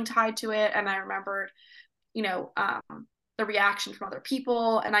feeling tied to it. And I remembered, you know, the reaction from other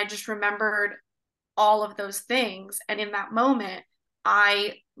people. And I just remembered all of those things. And in that moment,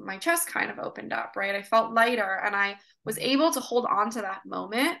 my chest kind of opened up, right? I felt lighter, and I was able to hold on to that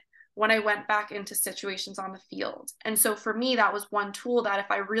moment when I went back into situations on the field. And so for me, that was one tool that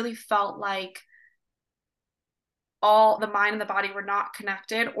if I really felt like all the mind and the body were not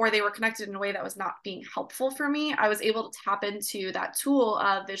connected, or they were connected in a way that was not being helpful for me, I was able to tap into that tool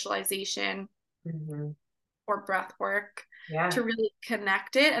of visualization Mm-hmm. or breath work Yeah. to really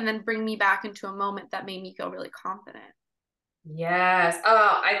connect it and then bring me back into a moment that made me feel really confident. Yes.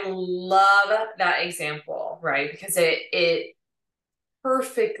 Oh, I love that example, right? Because it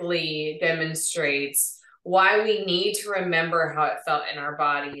perfectly demonstrates why we need to remember how it felt in our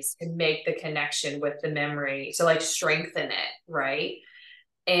bodies to make the connection with the memory, to like strengthen it, right?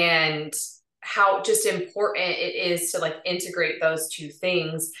 And how just important it is to like integrate those two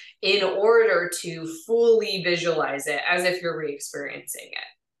things in order to fully visualize it as if you're re-experiencing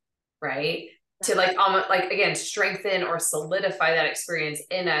it, right? To like almost like again strengthen or solidify that experience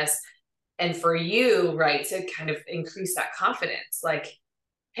in us, and for you, right, to kind of increase that confidence, like,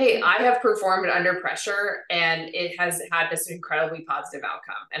 hey, I have performed under pressure and it has had this incredibly positive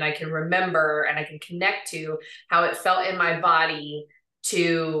outcome. And I can remember and I can connect to how it felt in my body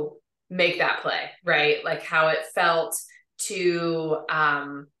to make that play, right? Like how it felt to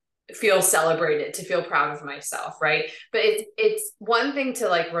feel celebrated, to feel proud of myself, right? But it's one thing to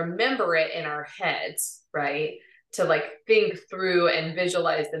like remember it in our heads, right? To like think through and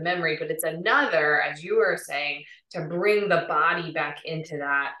visualize the memory, but it's another, as you were saying, to bring the body back into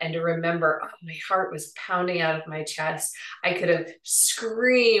that and to remember, oh, my heart was pounding out of my chest. I could have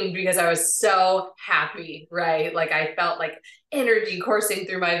screamed because I was so happy, right? Like I felt like energy coursing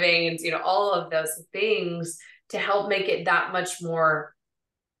through my veins, all of those things to help make it that much more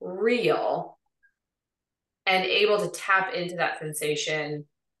real and able to tap into that sensation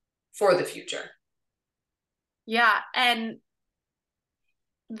for the future. Yeah. And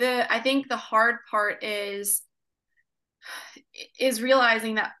I think the hard part is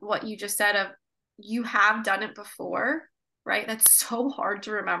realizing that what you just said of, you have done it before, right? That's so hard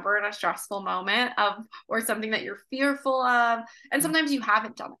to remember in a stressful moment of, or something that you're fearful of. And sometimes you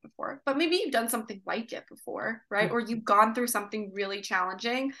haven't done it before, but maybe you've done something like it before, right? Or you've gone through something really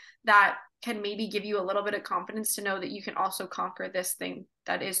challenging that can maybe give you a little bit of confidence to know that you can also conquer this thing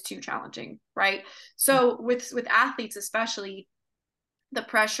that is too challenging, right? So with athletes, especially, the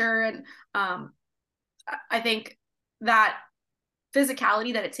pressure and I think that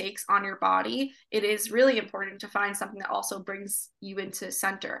physicality that it takes on your body, it is really important to find something that also brings you into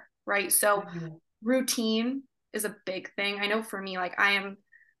center, right? So routine is a big thing. I know for me, like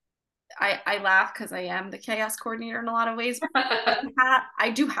I laugh because I am the chaos coordinator in a lot of ways. I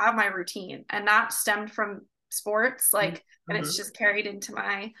do have my routine, and that stemmed from sports, like, and it's Mhm. just carried into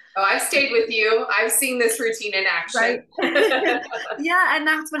my Oh, I've stayed with you. I've seen this routine in action. right. Yeah, and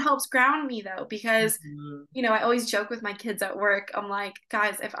that's what helps ground me though, because Mhm. I always joke with my kids at work. I'm like,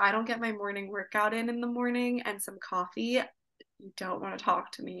 guys, if I don't get my morning workout in the morning and some coffee, you don't want to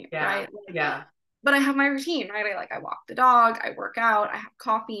talk to me, Yeah. right? Like, Yeah. but I have my routine, right? I walk the dog, I work out, I have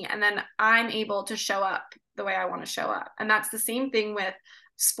coffee, and then I'm able to show up the way I want to show up. And that's the same thing with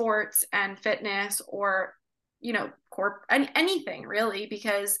sports and fitness, or anything really,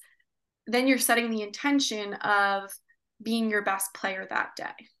 because then you're setting the intention of being your best player that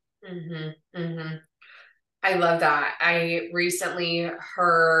day. hmm hmm I love that. I recently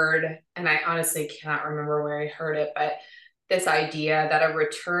heard, and I honestly cannot remember where I heard it, but this idea that a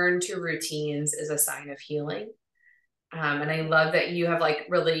return to routines is a sign of healing. And I love that you have like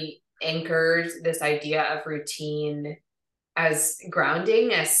really anchored this idea of routine as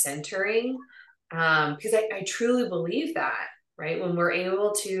grounding, as centering, because I truly believe that, right? When we're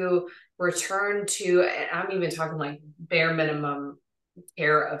able to return to, and I'm even talking like bare minimum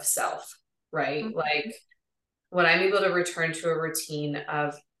care of self, right? Like when I'm able to return to a routine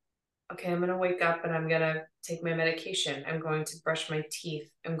of, okay, I'm going to wake up and I'm going to take my medication. I'm going to brush my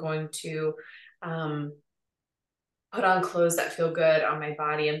teeth. I'm going to um, put on clothes that feel good on my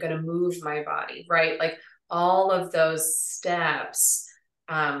body. I'm going to move my body, right? Like all of those steps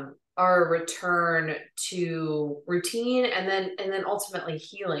are a return to routine, and then ultimately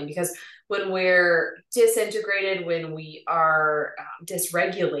healing, because when we're disintegrated, when we are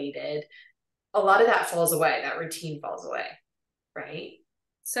dysregulated, a lot of that falls away. That routine falls away, right?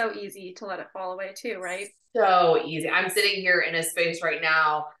 So easy to let it fall away too, right? So easy. I'm sitting here in a space right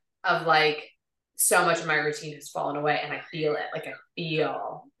now of like so much of my routine has fallen away, and I feel it. Like I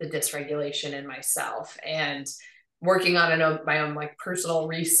feel the dysregulation in myself, and working on my own like personal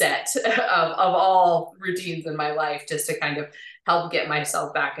reset of all routines in my life, just to kind of help get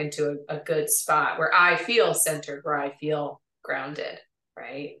myself back into a good spot where I feel centered, where I feel grounded,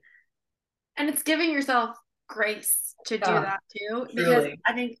 right? And it's giving yourself grace to do Oh, that too, because truly.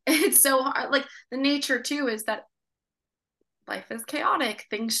 I think it's so hard. Like the nature too is that life is chaotic,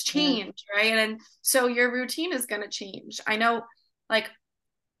 things Yeah. change, right? And so your routine is going to change. I know, like,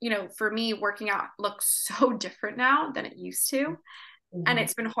 for me, working out looks so different now than it used to. And Mhm.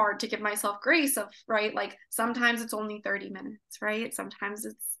 it's been hard to give myself grace of, right? Like sometimes it's only 30 minutes, right? Sometimes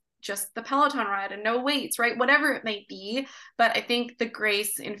it's just the Peloton ride and no weights, right? Whatever it may be. But I think the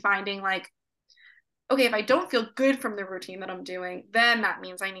grace in finding, like, okay, if I don't feel good from the routine that I'm doing, then that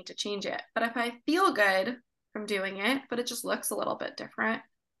means I need to change it. But if I feel good from doing it, but it just looks a little bit different,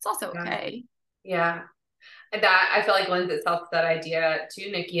 it's also Yeah. okay. Yeah. And that I feel like lends itself to that idea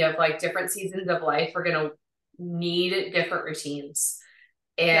too, Nikki, of like different seasons of life are going to need different routines,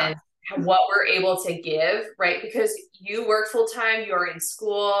 Yeah. and what we're able to give, right? Because you work full time, you are in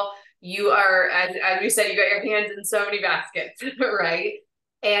school, you are, as we said, you got your hands in so many baskets, right?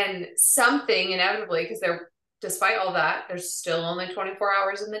 And something inevitably, because despite all that, there's still only 24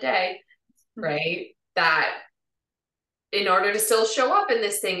 hours in the day, right? That in order to still show up in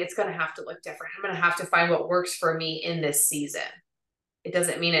this thing, it's going to have to look different. I'm going to have to find what works for me in this season. It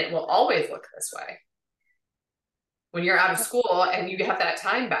doesn't mean it will always look this way. When you're out of school and you have that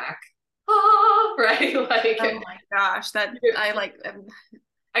time back, right? Oh Like, my gosh, that I like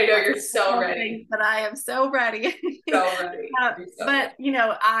I know that's you're so one ready. thing that I am so ready. So ready. You're so But ready.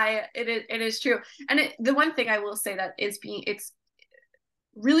 I it is true. And the one thing I will say that is it's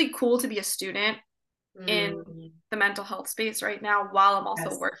really cool to be a student in Mm, the mental health space right now while I'm also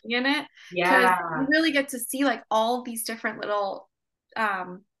yes. working in it, because you Yeah. really get to see like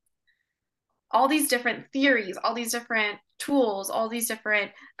um all these different theories, all these different tools, all these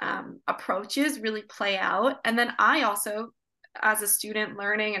different approaches really play out. And then I also, as a student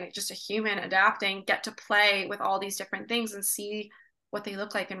learning and just a human adapting, get to play with all these different things and see what they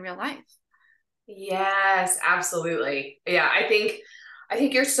look like in real life. Yes, absolutely. Yeah, I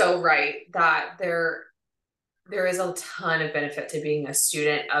think you're so right that there is a ton of benefit to being a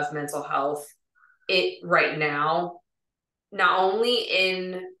student of mental health it right now, not only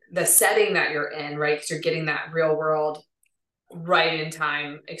in the setting that you're in, right? Because you're getting that real world, right in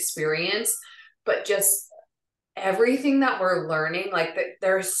time experience, but just everything that we're learning, like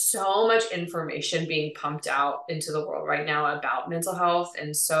there's so much information being pumped out into the world right now about mental health,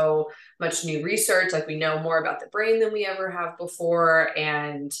 and so much new research. Like we know more about the brain than we ever have before.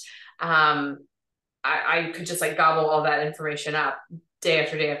 And um, I could just like gobble all that information up day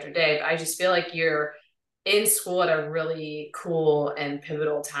after day after day. But I just feel like in school at a really cool and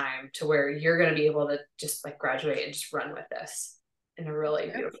pivotal time to where you're going to be able to just like graduate and just run with this in a really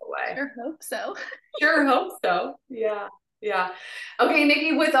beautiful way. Sure hope so. Sure hope so. Yeah. Yeah. Okay,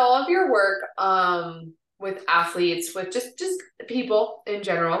 Nikki, with all of your work, with athletes, with just people in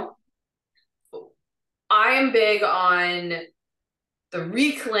general, I am big on the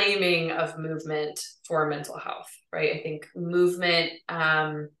reclaiming of movement for mental health, right? I think movement,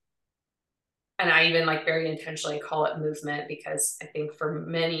 and I even like very intentionally call it movement because I think for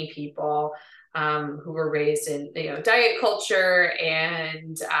many people who were raised in, diet culture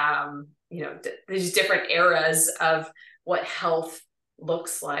and, these different eras of what health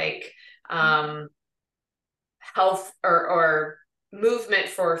looks like, health or movement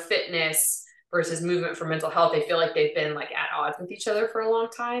for fitness versus movement for mental health, I feel like they've been like at odds with each other for a long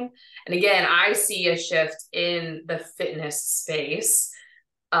time. And again, I see a shift in the fitness space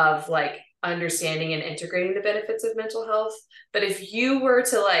of like understanding and integrating the benefits of mental health. But if you were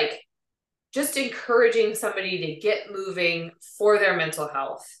to like just encouraging somebody to get moving for their mental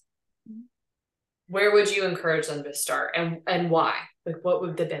health, where would you encourage them to start and why? Like what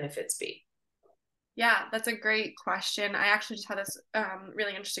would the benefits be? Yeah, that's a great question. I actually just had this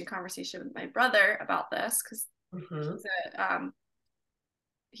really interesting conversation with my brother about this because Mm-hmm.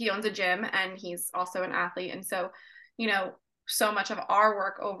 he owns a gym and he's also an athlete. And so, so much of our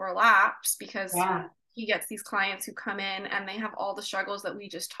work overlaps because Yeah. he gets these clients who come in and they have all the struggles that we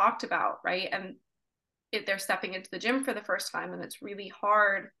just talked about, right? And they're stepping into the gym for the first time and it's really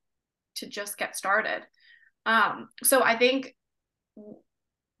hard to just get started. So I think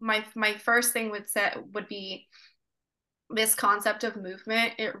my first thing would be this concept of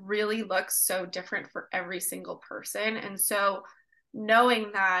movement. It really looks so different for every single person. And so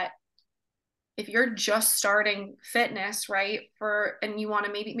knowing that if you're just starting fitness, right, and you want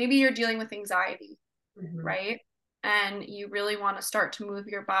to maybe you're dealing with anxiety, Mm-hmm. right? And you really want to start to move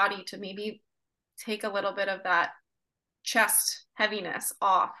your body to maybe take a little bit of that chest heaviness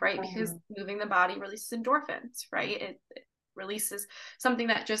off, right? Because moving the body releases endorphins, right? It releases something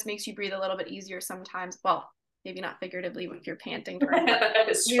that just makes you breathe a little bit easier sometimes. Well, maybe not figuratively if you're panting during work.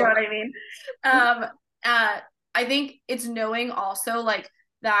 You know what I mean? I think it's knowing also like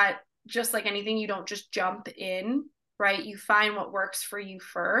that just like anything, you don't just jump in, right? You find what works for you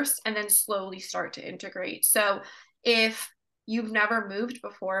first and then slowly start to integrate. So if you've never moved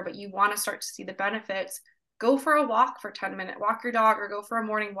before, but you want to start to see the benefits, go for a walk for 10 minutes, walk your dog or go for a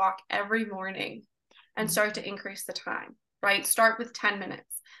morning walk every morning and start to increase the time, right? Start with 10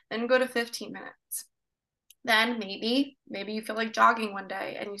 minutes, then go to 15 minutes. Then maybe you feel like jogging one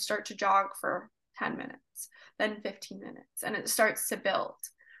day and you start to jog for 10 minutes, then 15 minutes, and it starts to build,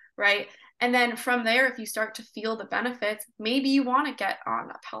 right? And then from there, if you start to feel the benefits, maybe you want to get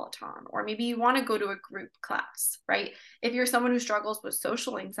on a Peloton or maybe you want to go to a group class, right? If you're someone who struggles with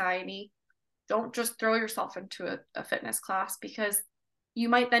social anxiety, don't just throw yourself into a fitness class because you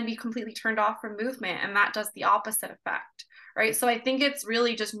might then be completely turned off from movement and that does the opposite effect, right? So I think it's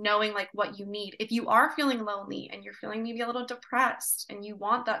really just knowing like what you need. If you are feeling lonely and you're feeling maybe a little depressed and you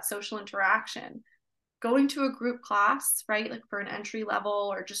want that social interaction, going to a group class, right, like for an entry level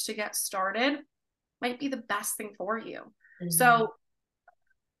or just to get started might be the best thing for you. Mm-hmm. So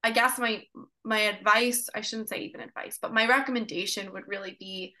I guess my advice, I shouldn't say even advice, but my recommendation would really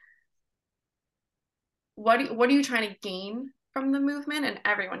be what are you trying to gain from the movement? And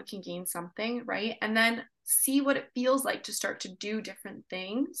everyone can gain something, right? And then see what it feels like to start to do different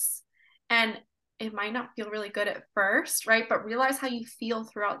things. And it might not feel really good at first, right? But realize how you feel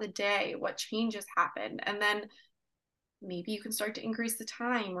throughout the day, what changes happen. And then maybe you can start to increase the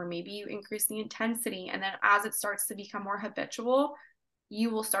time, or maybe you increase the intensity. And then as it starts to become more habitual, you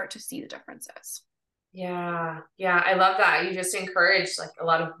will start to see the differences. Yeah. Yeah. I love that. You just encourage like a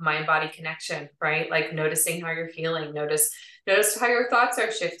lot of mind body connection, right? Like noticing how you're feeling, notice how your thoughts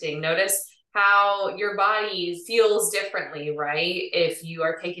are shifting, notice how your body feels differently, right? If you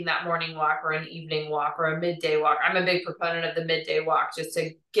are taking that morning walk or an evening walk or a midday walk. I'm a big proponent of the midday walk just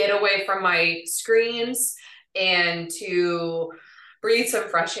to get away from my screens and to breathe some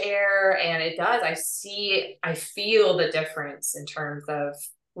fresh air. And it does. I feel the difference in terms of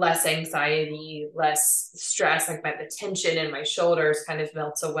less anxiety, less stress, like the tension in my shoulders kind of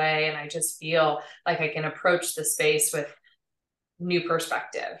melts away. And I just feel like I can approach the space with new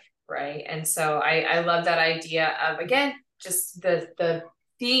perspective. Right. And so I love that idea of, again, just the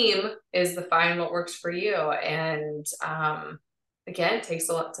theme is the find what works for you. And again, takes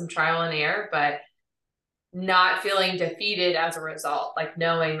some trial and error, but not feeling defeated as a result, like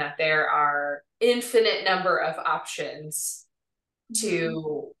knowing that there are infinite number of options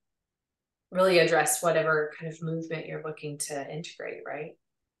to really address whatever kind of movement you're looking to integrate, right?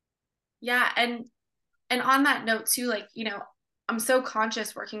 Yeah. And on that note too, like, I'm so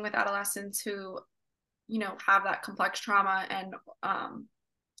conscious working with adolescents who, have that complex trauma and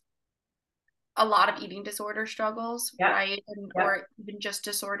a lot of eating disorder struggles, Yeah. right? And Yeah. or even just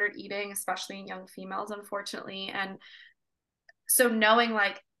disordered eating, especially in young females, unfortunately. And so knowing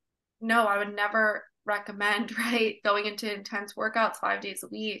like, no, I would never recommend, right, going into intense workouts 5 days a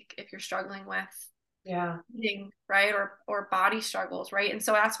week if you're struggling with Yeah. eating, right, or body struggles, right? And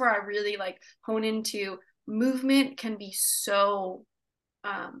so that's where I really like hone into movement can be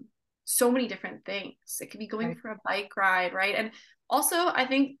um so many different things. It could be going Right. for a bike ride, right? And also I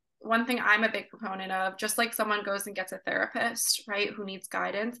think one thing I'm a big proponent of, just like someone goes and gets a therapist, right, who needs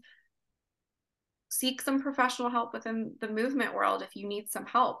guidance, seek some professional help within the movement world if you need some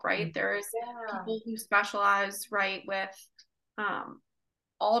help, right? There's Yeah. people who specialize, right, with um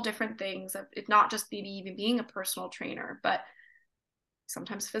all different things of it, not just maybe even being a personal trainer, but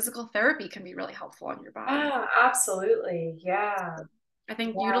sometimes physical therapy can be really helpful on your body. Yeah, absolutely. Yeah. I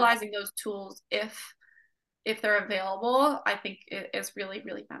think Yeah. utilizing those tools, if they're available, I think it is really,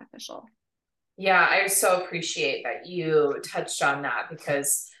 really beneficial. Yeah, I so appreciate that you touched on that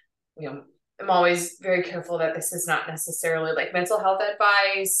because, I'm always very careful that this is not necessarily like mental health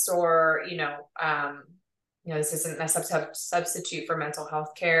advice or, this isn't a substitute for mental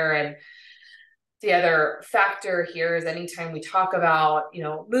health care. And the other factor here is anytime we talk about,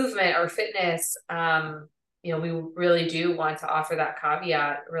 movement or fitness, we really do want to offer that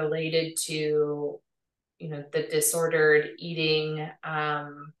caveat related to, the disordered eating,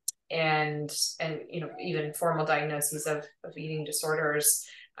 and even formal diagnoses of eating disorders,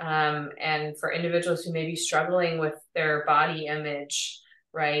 and for individuals who may be struggling with their body image,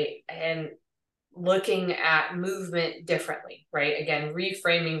 right? And looking at movement differently, right? Again,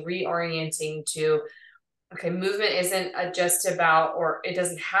 reframing, reorienting to, okay, movement isn't just about, or it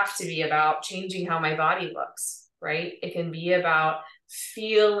doesn't have to be about changing how my body looks, right? It can be about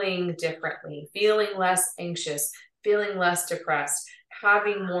feeling differently, feeling less anxious, feeling less depressed,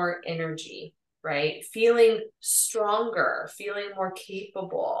 having more energy, right? Feeling stronger, feeling more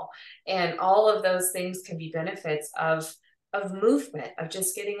capable. And all of those things can be benefits of movement, of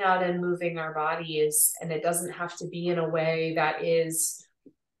just getting out and moving our bodies. And it doesn't have to be in a way that is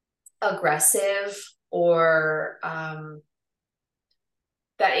aggressive or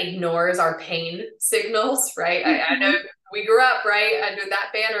that ignores our pain signals, right? I know we grew up, right, under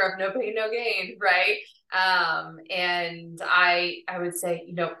that banner of no pain, no gain, right? And I would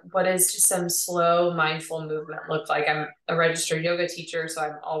say, what does just some slow, mindful movement look like? I'm a registered yoga teacher, so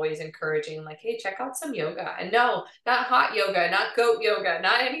I'm always encouraging, like, hey, check out some yoga. And no, not hot yoga, not goat yoga,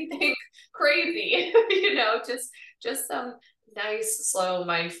 not anything crazy, just some nice, slow,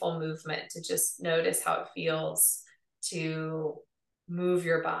 mindful movement to just notice how it feels to move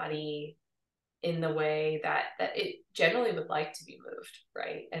your body in the way that it generally would like to be moved,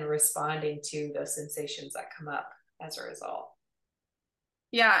 right? And responding to those sensations that come up as a result.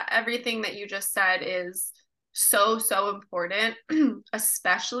 Yeah, everything that you just said is so, so important,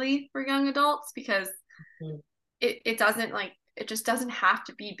 especially for young adults, because Mm-hmm. it doesn't like it just doesn't have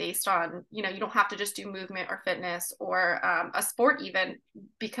to be based on, you don't have to just do movement or fitness or a sport even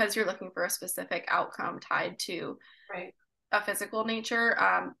because you're looking for a specific outcome tied to Right. a physical nature.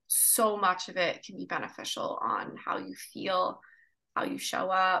 So much of it can be beneficial on how you feel, how you show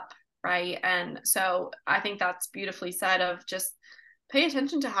up, right? And so I think that's beautifully said of just pay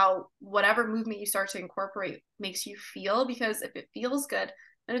attention to how whatever movement you start to incorporate makes you feel, because if it feels good,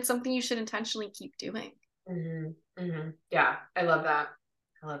 then it's something you should intentionally keep doing. Mm-hmm. Mm-hmm. Yeah, I love that.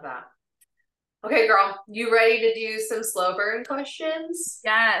 I love that. Okay, girl, you ready to do some slow burn questions?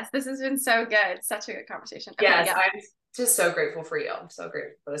 Yes, this has been so good. Such a good conversation. Okay, Yes, yeah. I'm just so grateful for you. I'm so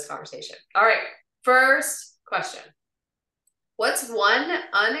grateful for this conversation. All right, first question. What's one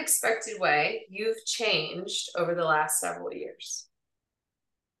unexpected way you've changed over the last several years?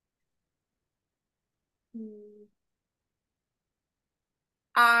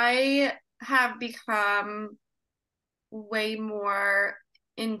 I have become way more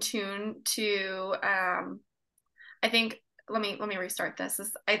in tune to I think let me restart this.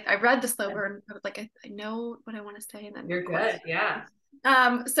 I read the slow burn. I was like, I know what I want to say, and then You're of course. good. Yeah.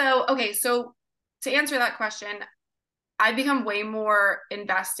 So okay, so to answer that question, I've become way more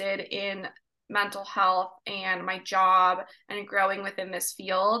invested in mental health and my job and growing within this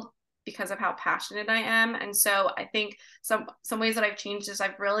field because of how passionate I am. And so I think some ways that I've changed is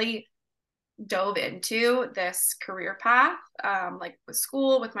I've really dove into this career path, like with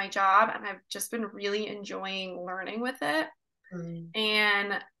school, with my job, and I've just been really enjoying learning with it. Mm.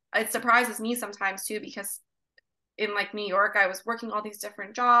 And it surprises me sometimes too, because in like New York, I was working all these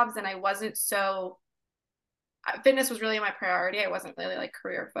different jobs and I wasn't so fitness was really my priority. I wasn't really like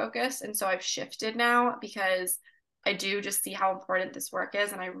career focused. And so I've shifted now because I do just see how important this work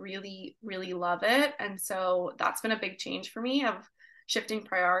is and I really, really love it. And so that's been a big change for me of shifting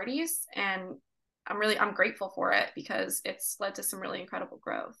priorities. And I'm grateful for it because it's led to some really incredible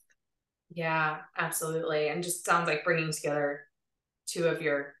growth. Yeah, absolutely. And just sounds like bringing together two of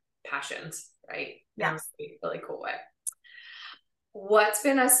your passions, right? In a Yes. really, really cool way. What's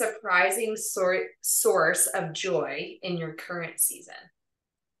been a surprising source of joy in your current season?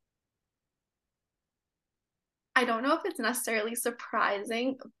 I don't know if it's necessarily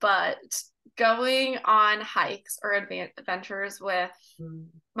surprising, but going on hikes or adventures with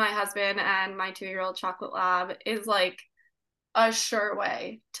my husband and my 2-year-old chocolate lab is like a sure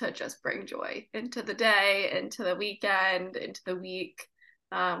way to just bring joy into the day, into the weekend, into the week.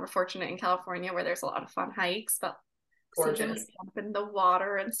 We're fortunate in California where there's a lot of fun hikes, but seeing them jump in the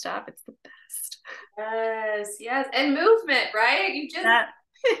water and stuff, it's the best. Yes, yes. And movement, right? You just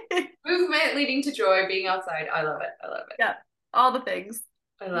movement leading to joy, being outside. I love it. I love it. Yeah, all the things.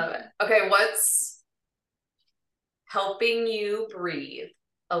 I love it. Okay, what's helping you breathe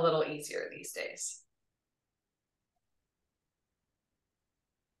a little easier these days?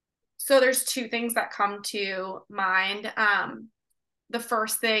 So there's two things that come to mind. The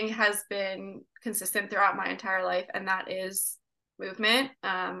first thing has been consistent throughout my entire life, and that is movement.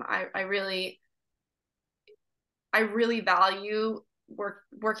 I really value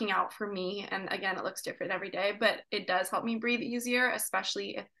working out for me. And again, it looks different every day, but it does help me breathe easier,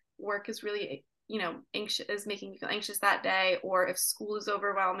 especially if work is really, anxious, is making me feel anxious that day, or if school is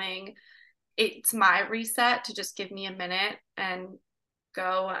overwhelming. It's my reset to just give me a minute and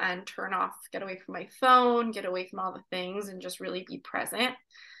go and turn off, get away from my phone, get away from all the things and just really be present.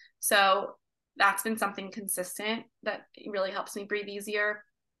 So that's been something consistent that really helps me breathe easier.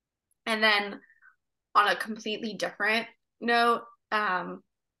 And then on a completely different note, I'm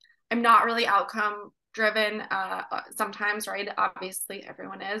not really outcome driven sometimes, right? Obviously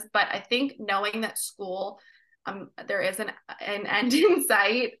everyone is, but I think knowing that school, there is an end in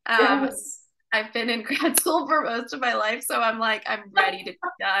sight. Yes. I've been in grad school for most of my life, so I'm like, I'm ready to be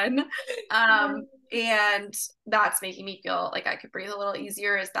done. And that's making me feel like I could breathe a little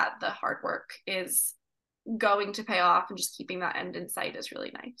easier, is that the hard work is going to pay off, and just keeping that end in sight is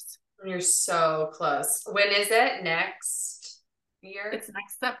really nice. You're so close. When is it? Next year? It's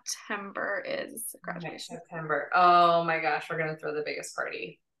next September is graduation. Next September. Oh my gosh, we're going to throw the biggest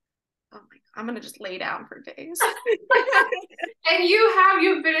party. Oh my, I'm going to just lay down for days. And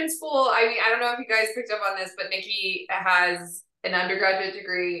you've been in school. I mean, I don't know if you guys picked up on this, but Nikki has an undergraduate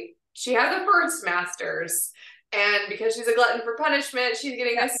degree. She has a first master's, and because she's a glutton for punishment, she's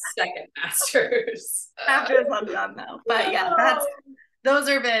getting a second master's. After I'm done though. But yeah, those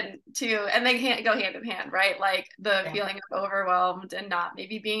are been two, and they can't go hand in hand, right? Like the feeling of overwhelmed and not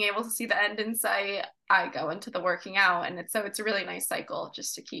maybe being able to see the end in sight. I go into the working out, and it's a really nice cycle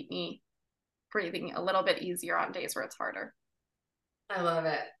just to keep me breathing a little bit easier on days where it's harder. I love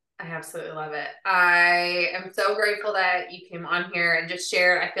it. I absolutely love it. I am so grateful that you came on here and just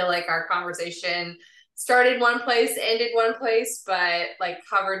shared. I feel like our conversation started one place, ended one place, but like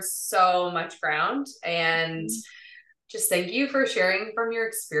covered so much ground. And just thank you for sharing from your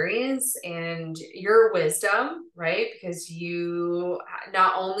experience and your wisdom, right? Because you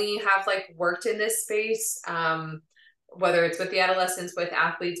not only have like worked in this space, whether it's with the adolescents, with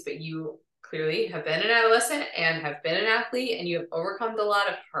athletes, but you clearly have been an adolescent and have been an athlete, and you have overcome a lot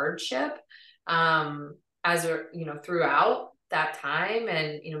of hardship throughout that time,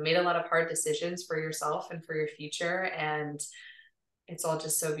 and made a lot of hard decisions for yourself and for your future, and it's all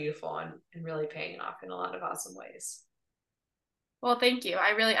just so beautiful and really paying off in a lot of awesome ways. Well, thank you. I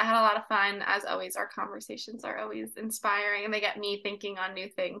had a lot of fun. As always, our conversations are always inspiring, and they get me thinking on new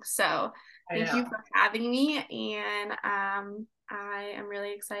things. So thank you for having me. And I am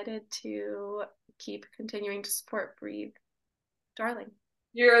really excited to keep continuing to support Breathe Darling.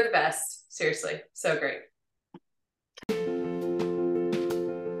 You're the best. Seriously. So great.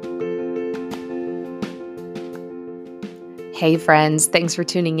 Hey friends, thanks for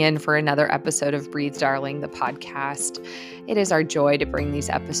tuning in for another episode of Breathe Darling, the podcast. It is our joy to bring these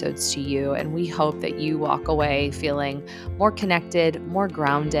episodes to you, and we hope that you walk away feeling more connected, more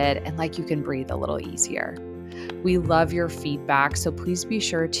grounded, and like you can breathe a little easier. We love your feedback, so please be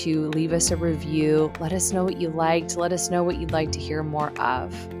sure to leave us a review. Let us know what you liked. Let us know what you'd like to hear more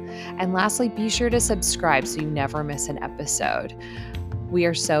of. And lastly, be sure to subscribe so you never miss an episode. We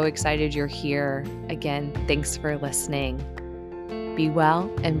are so excited you're here. Again, thanks for listening. Be well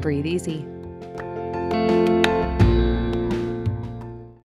and breathe easy.